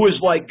went? Who is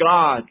like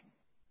God?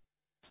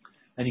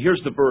 And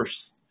here's the verse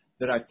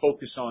that I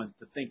focus on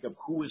to think of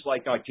who is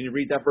like God. Can you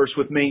read that verse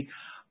with me?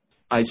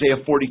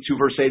 Isaiah 42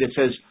 verse 8, it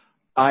says,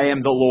 I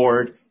am the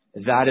Lord,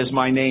 that is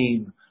my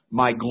name.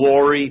 My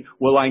glory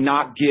will I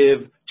not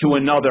give to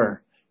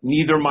another,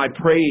 neither my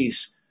praise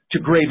to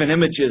graven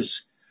images.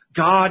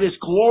 God is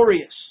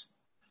glorious,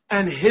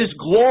 and his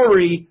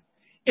glory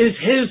is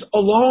his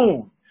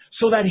alone,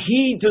 so that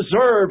he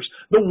deserves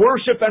the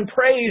worship and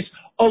praise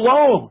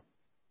alone.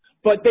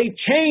 But they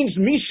changed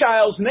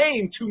Mishael's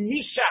name to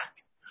Meshach,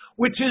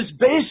 which is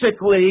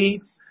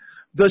basically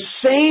the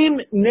same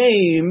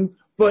name,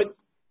 but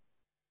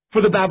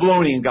for the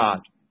Babylonian god.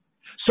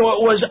 So it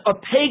was a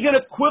pagan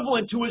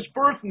equivalent to his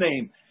birth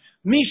name.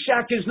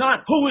 Meshach is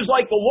not who is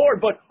like the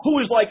Lord, but who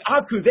is like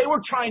Aku. They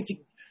were trying to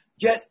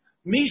get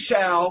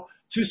Mishael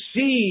to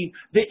see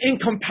the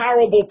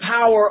incomparable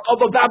power of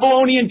a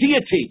Babylonian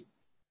deity.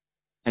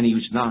 And he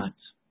was not.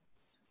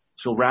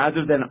 So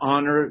rather than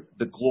honor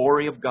the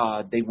glory of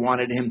God, they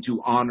wanted him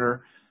to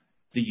honor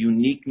the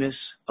uniqueness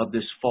of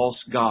this false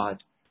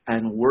god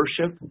and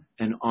worship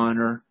and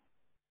honor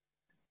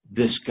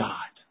this God.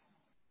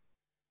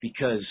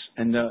 Because,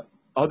 and the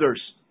other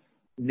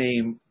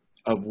name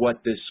of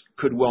what this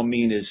could well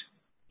mean is,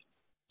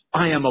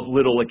 I am of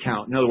little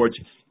account. In other words,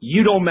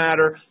 you don't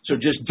matter, so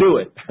just do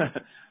it.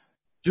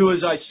 Do as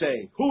I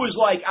say. Who is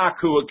like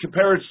Aku? In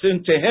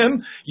comparison to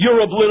him,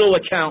 you're of little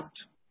account.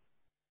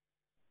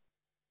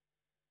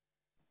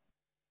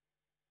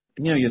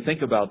 And you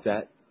think about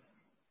that.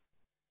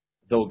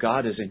 Though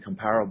God is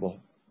incomparable,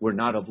 we're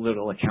not of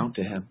little account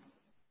to him.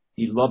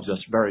 He loves us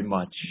very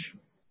much.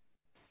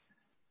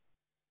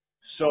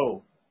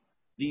 So,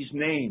 these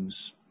names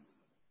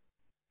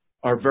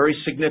are very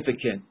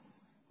significant.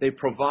 They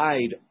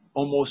provide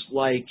almost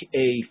like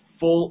a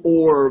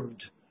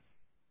full-orbed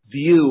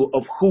view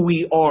of who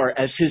we are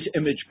as his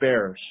image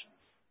bearers.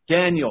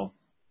 Daniel,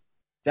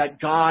 that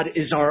God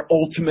is our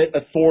ultimate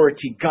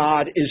authority.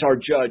 God is our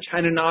judge.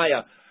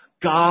 Hananiah,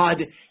 God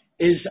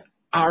is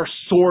our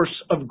source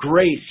of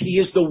grace. He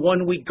is the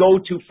one we go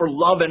to for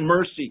love and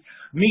mercy.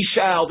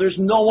 Mishael, there's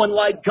no one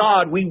like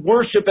God. We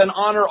worship and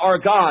honor our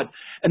God.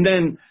 And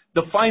then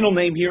the final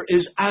name here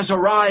is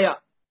Azariah.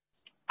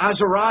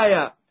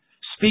 Azariah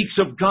speaks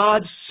of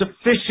God's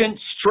sufficient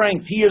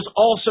strength. He is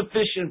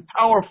all-sufficient,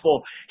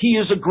 powerful. He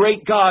is a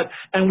great God,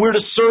 and we're to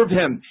serve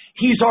him.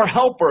 He's our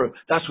helper.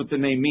 That's what the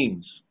name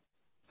means.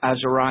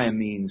 Azariah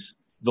means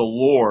the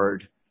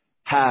Lord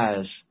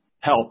has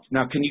helped.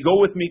 Now, can you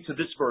go with me to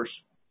this verse?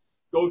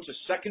 Go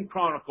to 2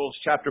 Chronicles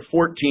chapter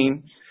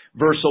 14,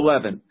 verse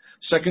 11.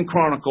 2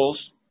 Chronicles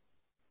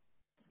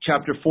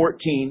chapter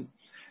 14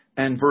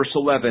 and verse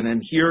 11.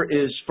 And here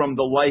is from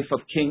the life of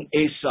King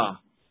Asa.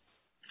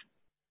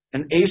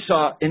 And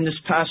Asa, in this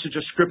passage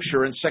of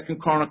Scripture in 2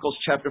 Chronicles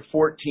chapter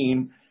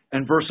 14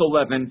 and verse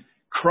 11,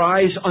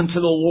 cries unto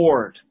the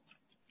Lord.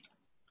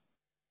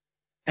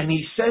 And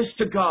he says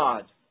to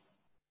God,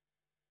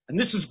 and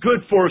this is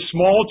good for a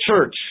small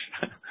church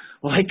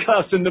like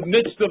us in the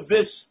midst of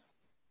this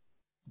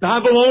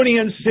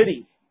Babylonian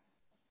city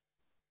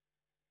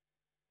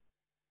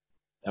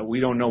that we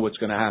don't know what's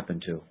going to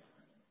happen to.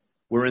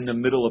 We're in the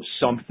middle of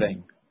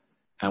something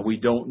and we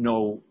don't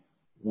know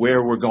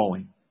where we're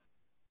going.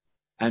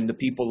 And the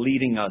people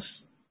leading us,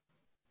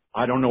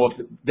 I don't know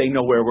if they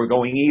know where we're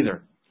going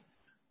either.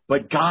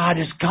 But God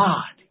is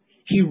God.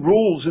 He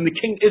rules in the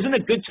kingdom. Isn't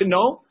it good to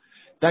know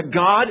that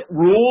God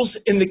rules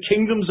in the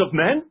kingdoms of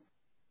men?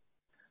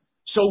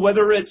 So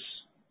whether it's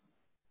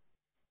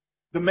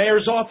the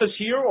mayor's office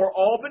here or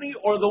Albany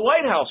or the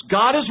White House,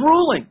 God is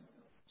ruling.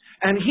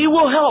 And he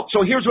will help.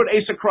 So here's what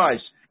Asa cries.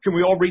 Can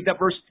we all read that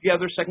verse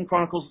together? 2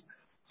 Chronicles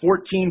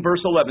 14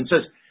 verse 11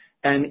 says,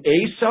 and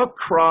Asa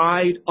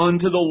cried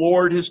unto the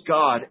Lord his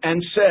God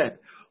and said,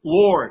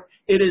 Lord,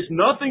 it is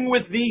nothing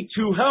with thee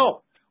to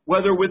help,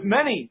 whether with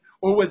many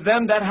or with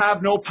them that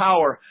have no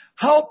power.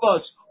 Help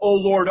us, O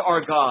Lord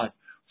our God,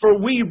 for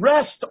we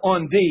rest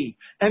on thee,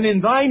 and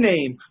in thy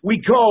name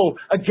we go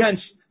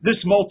against this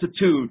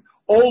multitude.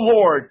 O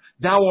Lord,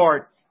 thou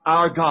art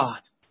our God.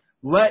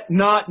 Let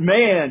not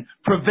man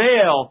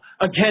prevail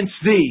against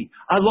thee.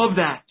 I love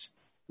that.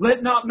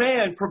 Let not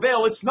man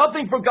prevail. It's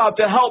nothing for God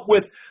to help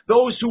with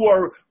those who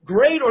are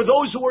great or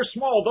those who are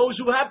small, those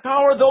who have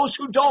power, those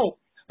who don't.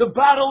 The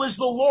battle is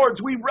the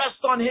Lord's. We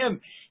rest on him.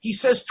 He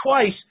says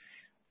twice,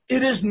 it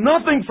is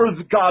nothing for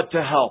God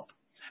to help.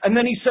 And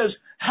then he says,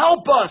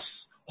 help us,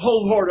 O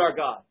Lord our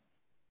God.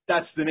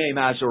 That's the name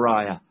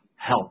Azariah,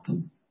 help.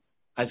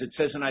 As it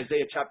says in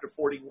Isaiah chapter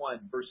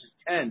 41, verses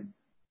 10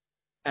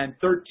 and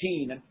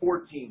 13 and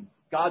 14,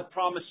 God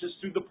promises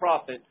through the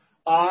prophet,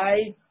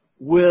 I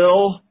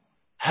will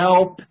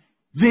help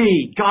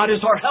thee. God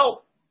is our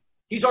help.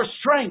 He's our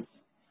strength.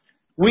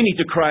 We need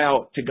to cry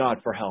out to God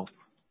for help.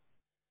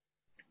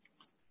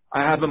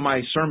 I have in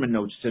my sermon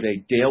notes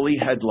today, daily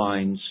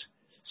headlines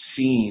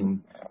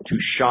seem to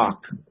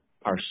shock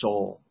our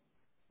soul.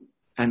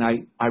 And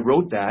I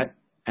wrote that,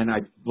 and I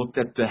looked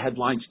at the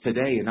headlines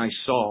today, and I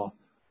saw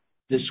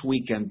this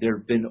weekend there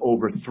have been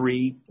over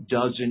 36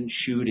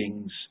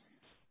 shootings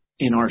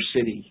in our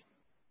city.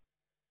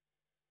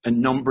 A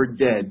number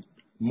dead,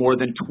 more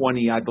than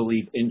 20, I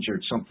believe,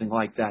 injured, something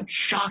like that.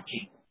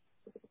 Shocking.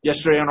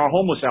 Yesterday on our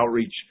homeless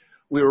outreach,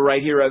 we were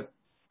right here at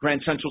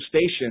Grand Central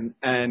Station,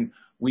 and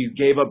we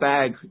gave a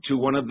bag to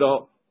one of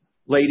the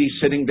ladies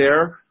sitting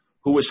there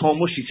who was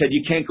homeless. She said,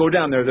 you can't go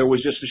down there. There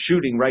was just a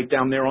shooting right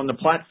down there on the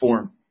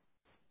platform.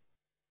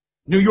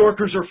 New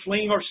Yorkers are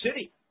fleeing our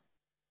city.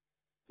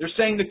 They're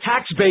saying the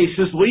tax base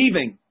is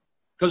leaving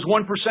because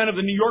 1% of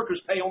the New Yorkers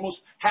pay almost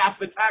half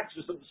the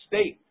taxes of the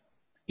state.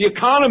 The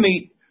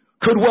economy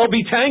could well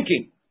be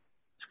tanking.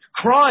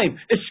 Crime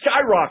is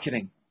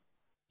skyrocketing.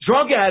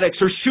 Drug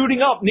addicts are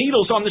shooting up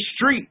needles on the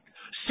street.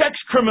 Sex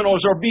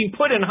criminals are being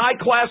put in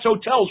high-class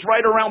hotels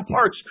right around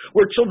parks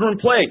where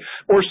children play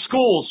or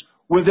schools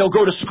where they'll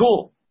go to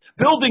school.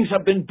 Buildings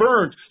have been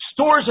burned.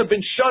 Stores have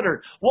been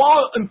shuttered.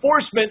 Law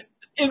enforcement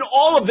in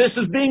all of this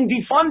is being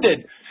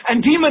defunded and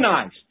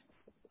demonized.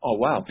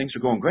 Oh, wow, things are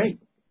going great.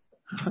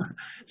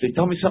 Say,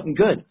 tell me something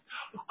good.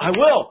 I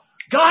will.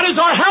 God is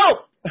our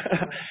help.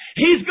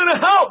 He's going to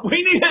help.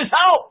 We need His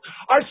help.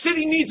 Our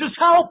city needs His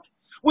help.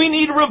 We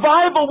need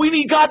revival. We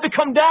need God to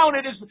come down.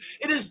 It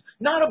is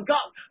not of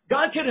God.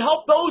 God can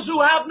help those who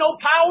have no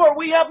power.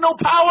 We have no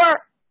power.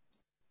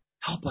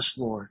 Help us,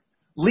 Lord.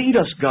 Lead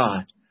us,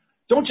 God.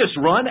 Don't just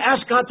run.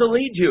 Ask God to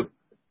lead you.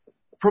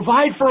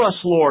 Provide for us,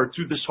 Lord,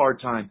 through this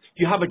hard time.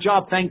 If you have a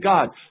job, thank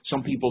God.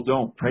 Some people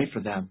don't. Pray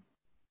for them.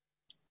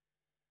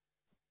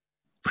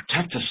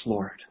 Protect us,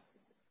 Lord.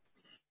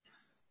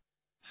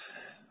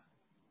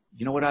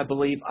 You know what I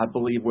believe? I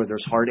believe where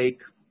there's heartache,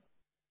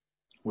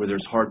 where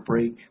there's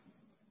heartbreak,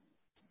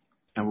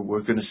 and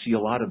we're going to see a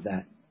lot of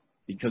that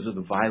because of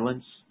the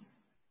violence,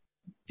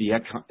 the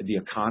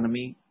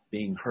economy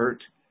being hurt,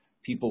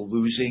 people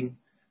losing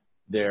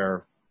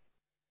their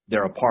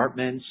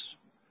apartments,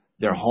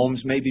 their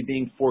homes maybe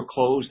being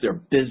foreclosed, their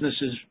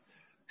businesses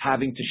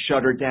having to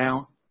shutter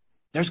down.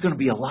 There's going to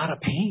be a lot of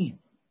pain.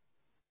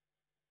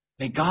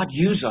 May God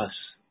use us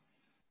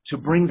to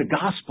bring the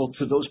gospel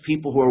to those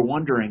people who are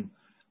wondering,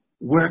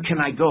 where can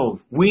I go?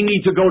 We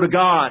need to go to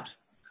God.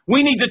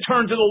 We need to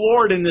turn to the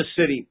Lord in this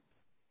city.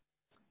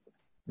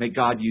 May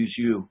God use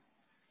you.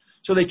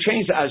 So they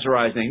changed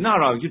Azariah's name.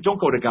 No, you don't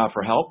go to God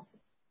for help.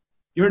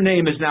 Your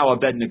name is now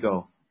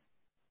Abednego,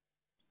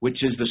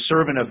 which is the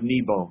servant of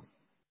Nebo.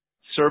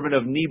 Servant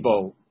of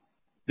Nebo.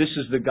 This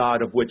is the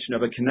God of which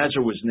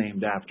Nebuchadnezzar was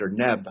named after.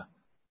 Neb,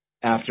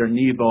 after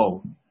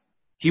Nebo.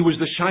 He was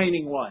the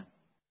shining one.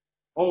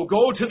 Oh,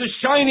 go to the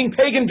shining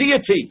pagan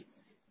deity.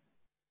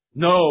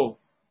 No,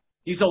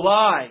 he's a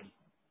lie.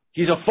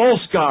 He's a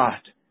false God.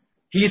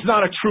 He's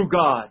not a true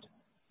God.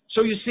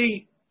 So you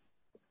see,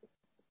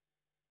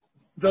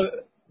 the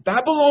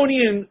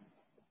Babylonian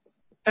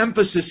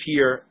emphasis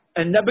here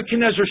and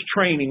Nebuchadnezzar's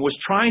training was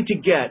trying to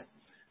get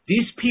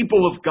these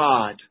people of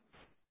God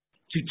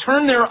to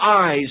turn their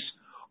eyes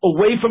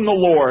away from the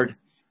Lord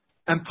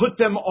and put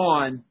them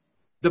on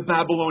the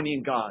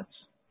Babylonian gods,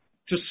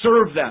 to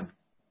serve them,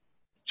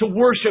 to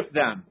worship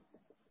them,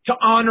 to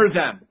honor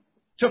them,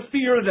 to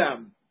fear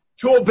them,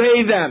 to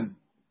obey them.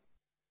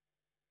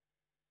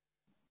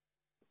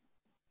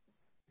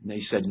 And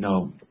they said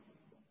no.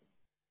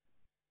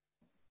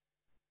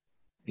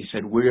 He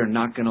said, we are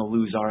not going to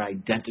lose our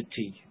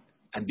identity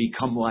and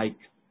become like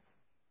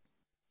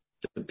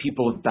the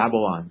people of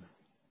Babylon.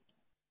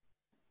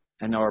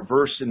 And our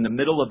verse in the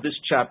middle of this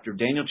chapter,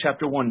 Daniel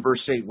chapter 1,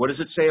 verse 8, what does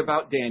it say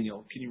about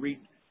Daniel? Can you read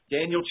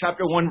Daniel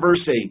chapter 1,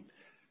 verse 8?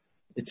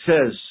 It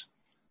says,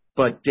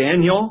 but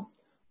Daniel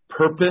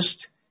purposed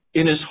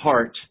in his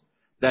heart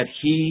that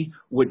he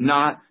would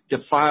not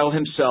defile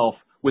himself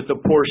with the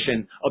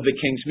portion of the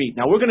king's meat.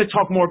 Now, we're going to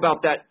talk more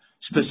about that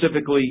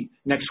specifically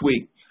next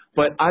week.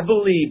 But I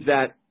believe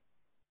that,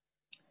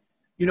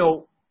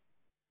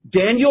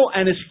 Daniel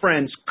and his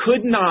friends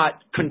could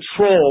not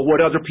control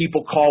what other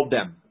people called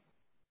them.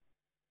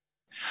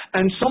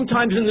 And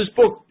sometimes in this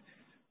book,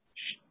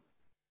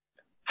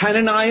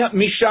 Hananiah,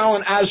 Mishael,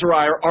 and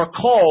Azariah are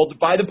called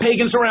by the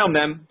pagans around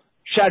them,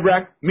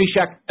 Shadrach,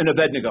 Meshach, and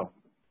Abednego.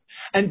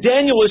 And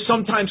Daniel is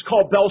sometimes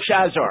called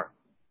Belshazzar.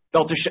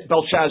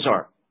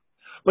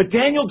 But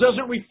Daniel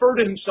doesn't refer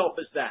to himself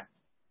as that.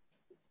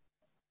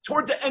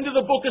 Toward the end of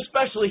the book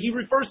especially, he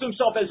refers to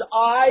himself as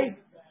I,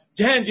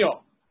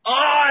 Daniel.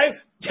 I,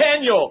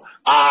 Daniel.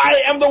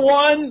 I am the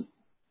one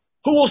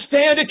who will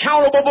stand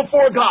accountable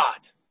before God.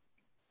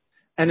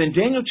 And in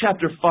Daniel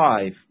chapter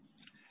 5,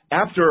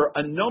 after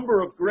a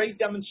number of great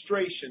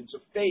demonstrations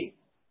of faith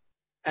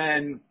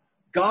and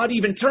God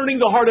even turning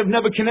the heart of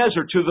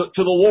Nebuchadnezzar to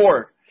the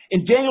Lord,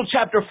 in Daniel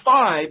chapter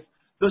 5,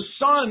 the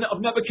son of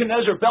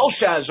Nebuchadnezzar,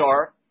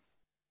 Belshazzar,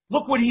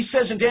 look what he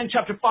says in Daniel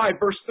chapter 5,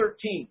 verse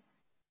 13.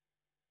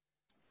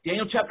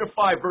 Daniel chapter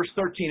 5, verse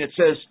 13, it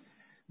says,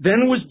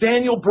 then was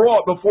Daniel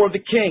brought before the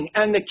king,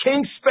 and the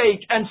king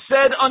spake and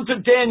said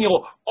unto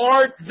Daniel,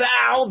 art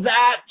thou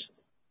that?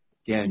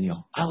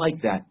 Daniel. I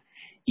like that.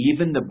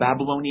 Even the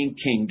Babylonian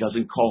king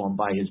doesn't call him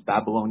by his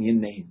Babylonian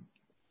name.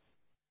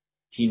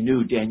 He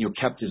knew Daniel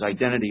kept his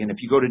identity. And if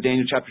you go to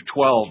Daniel chapter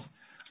 12,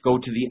 go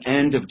to the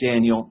end of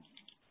Daniel,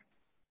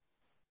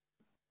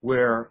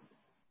 where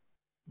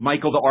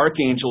Michael the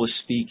archangel is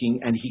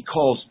speaking, and he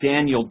calls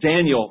Daniel,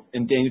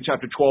 in Daniel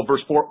chapter 12,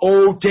 verse 4,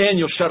 oh,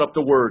 Daniel, shut up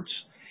the words.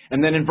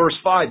 And then in verse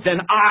 5,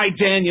 then I,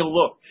 Daniel,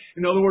 look.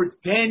 In other words,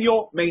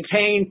 Daniel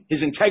maintained his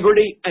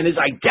integrity and his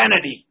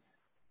identity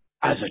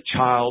as a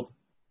child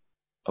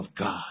of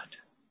God.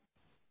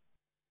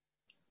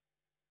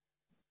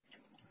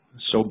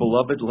 So,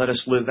 beloved, let us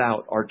live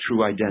out our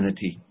true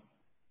identity.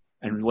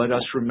 And let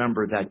us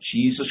remember that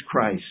Jesus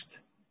Christ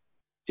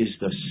is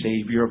the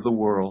Savior of the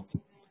world,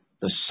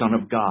 the Son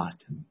of God.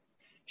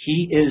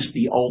 He is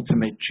the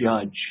ultimate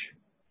judge.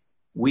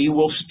 We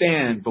will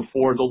stand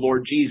before the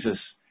Lord Jesus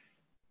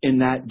in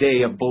that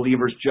day of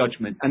believers'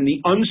 judgment. And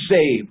the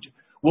unsaved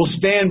will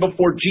stand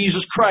before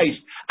Jesus Christ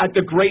at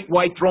the great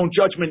white throne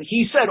judgment.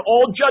 He said,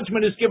 all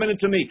judgment is given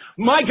unto me.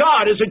 My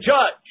God is a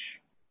judge.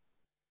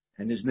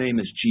 And his name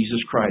is Jesus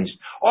Christ.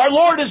 Our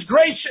Lord is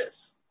gracious.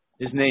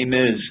 His name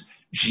is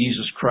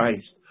Jesus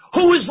Christ.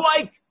 Who is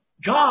like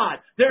God?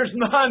 There's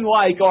none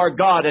like our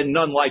God and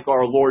none like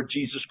our Lord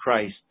Jesus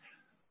Christ.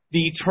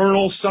 The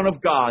eternal Son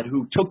of God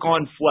who took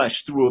on flesh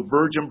through a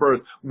virgin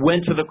birth,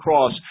 went to the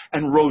cross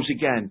and rose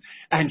again.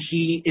 And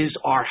he is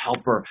our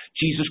helper.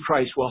 Jesus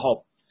Christ will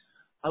help.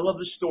 I love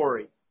the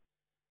story.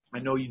 I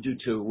know you do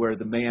too, where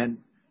the man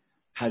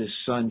had his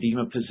son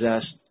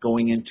demon-possessed,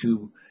 going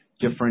into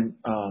different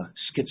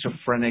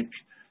schizophrenic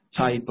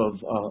type of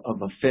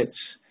fits,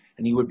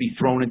 and he would be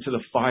thrown into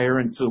the fire,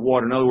 into the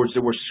water. In other words,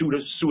 there were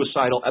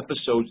suicidal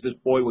episodes this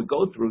boy would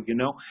go through, you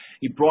know.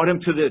 He brought him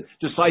to the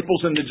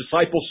disciples, and the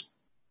disciples,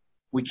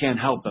 we can't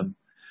help him.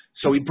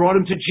 So he brought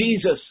him to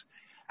Jesus,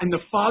 and the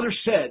Father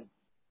said,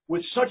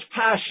 with such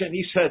passion,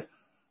 he said,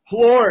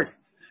 Lord,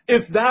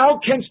 if thou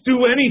canst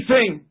do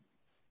anything,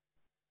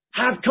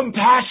 have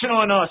compassion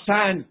on us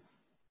and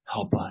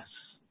help us.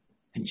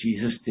 And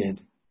Jesus did.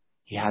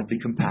 He had the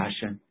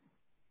compassion,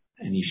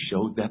 and he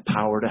showed that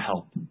power to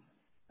help.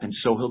 And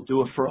so he'll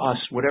do it for us.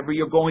 Whatever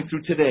you're going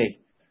through today,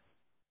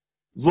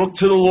 look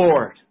to the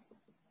Lord,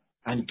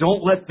 and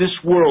don't let this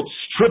world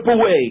strip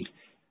away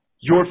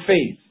your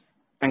faith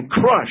and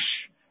crush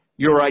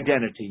your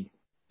identity,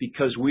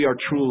 because we are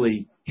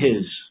truly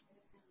his.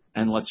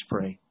 And let's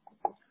pray.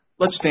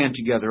 Let's stand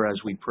together as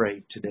we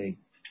pray today.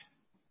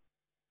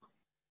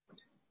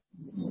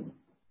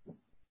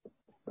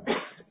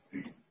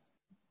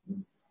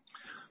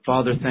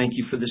 Father, thank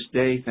you for this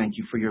day. Thank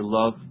you for your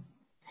love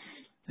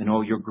and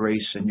all your grace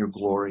and your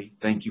glory.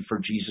 Thank you for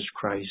Jesus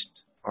Christ,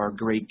 our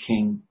great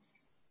King,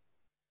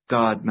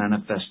 God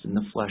manifest in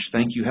the flesh.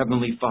 Thank you,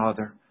 Heavenly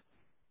Father,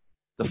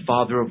 the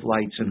Father of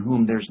lights, in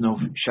whom there's no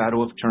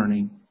shadow of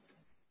turning.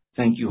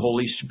 Thank you,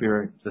 Holy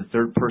Spirit, the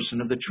third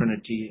person of the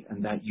Trinity,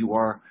 and that you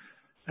are,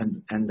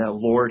 and that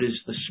Lord is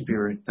the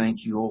Spirit. Thank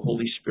you, O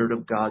Holy Spirit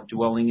of God,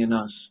 dwelling in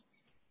us.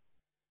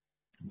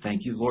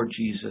 Thank you, Lord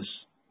Jesus.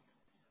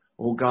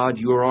 Oh God,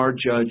 you are our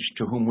judge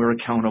to whom we're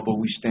accountable.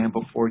 We stand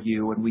before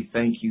you, and we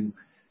thank you,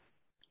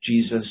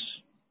 Jesus,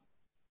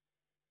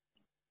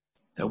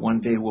 that one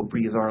day we'll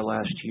breathe our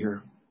last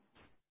here,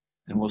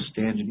 and we'll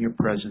stand in your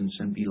presence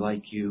and be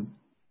like you.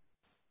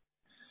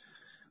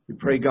 We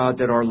pray, God,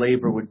 that our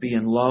labor would be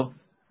in love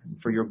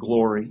for your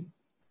glory,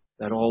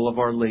 that all of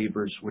our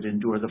labors would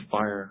endure the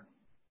fire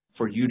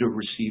for you to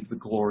receive the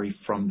glory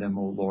from them,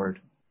 O Lord.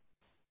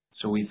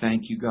 So we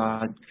thank you,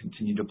 God.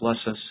 Continue to bless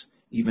us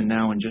even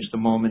now in just a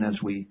moment as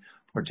we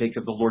partake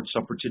of the Lord's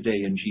Supper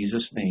today. In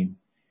Jesus' name,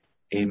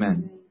 amen.